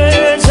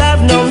 Words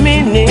have no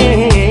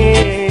meaning.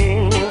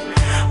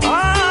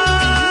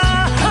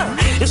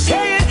 You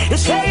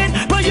say it,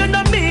 but you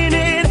don't mean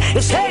it.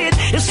 You say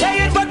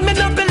it, but me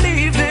not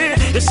believe it.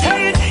 You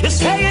say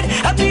it,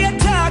 I be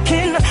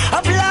talking,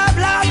 blah,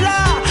 blah,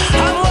 blah.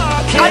 I'm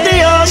walking.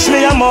 Adios,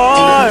 mi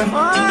amor.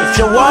 If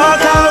you walk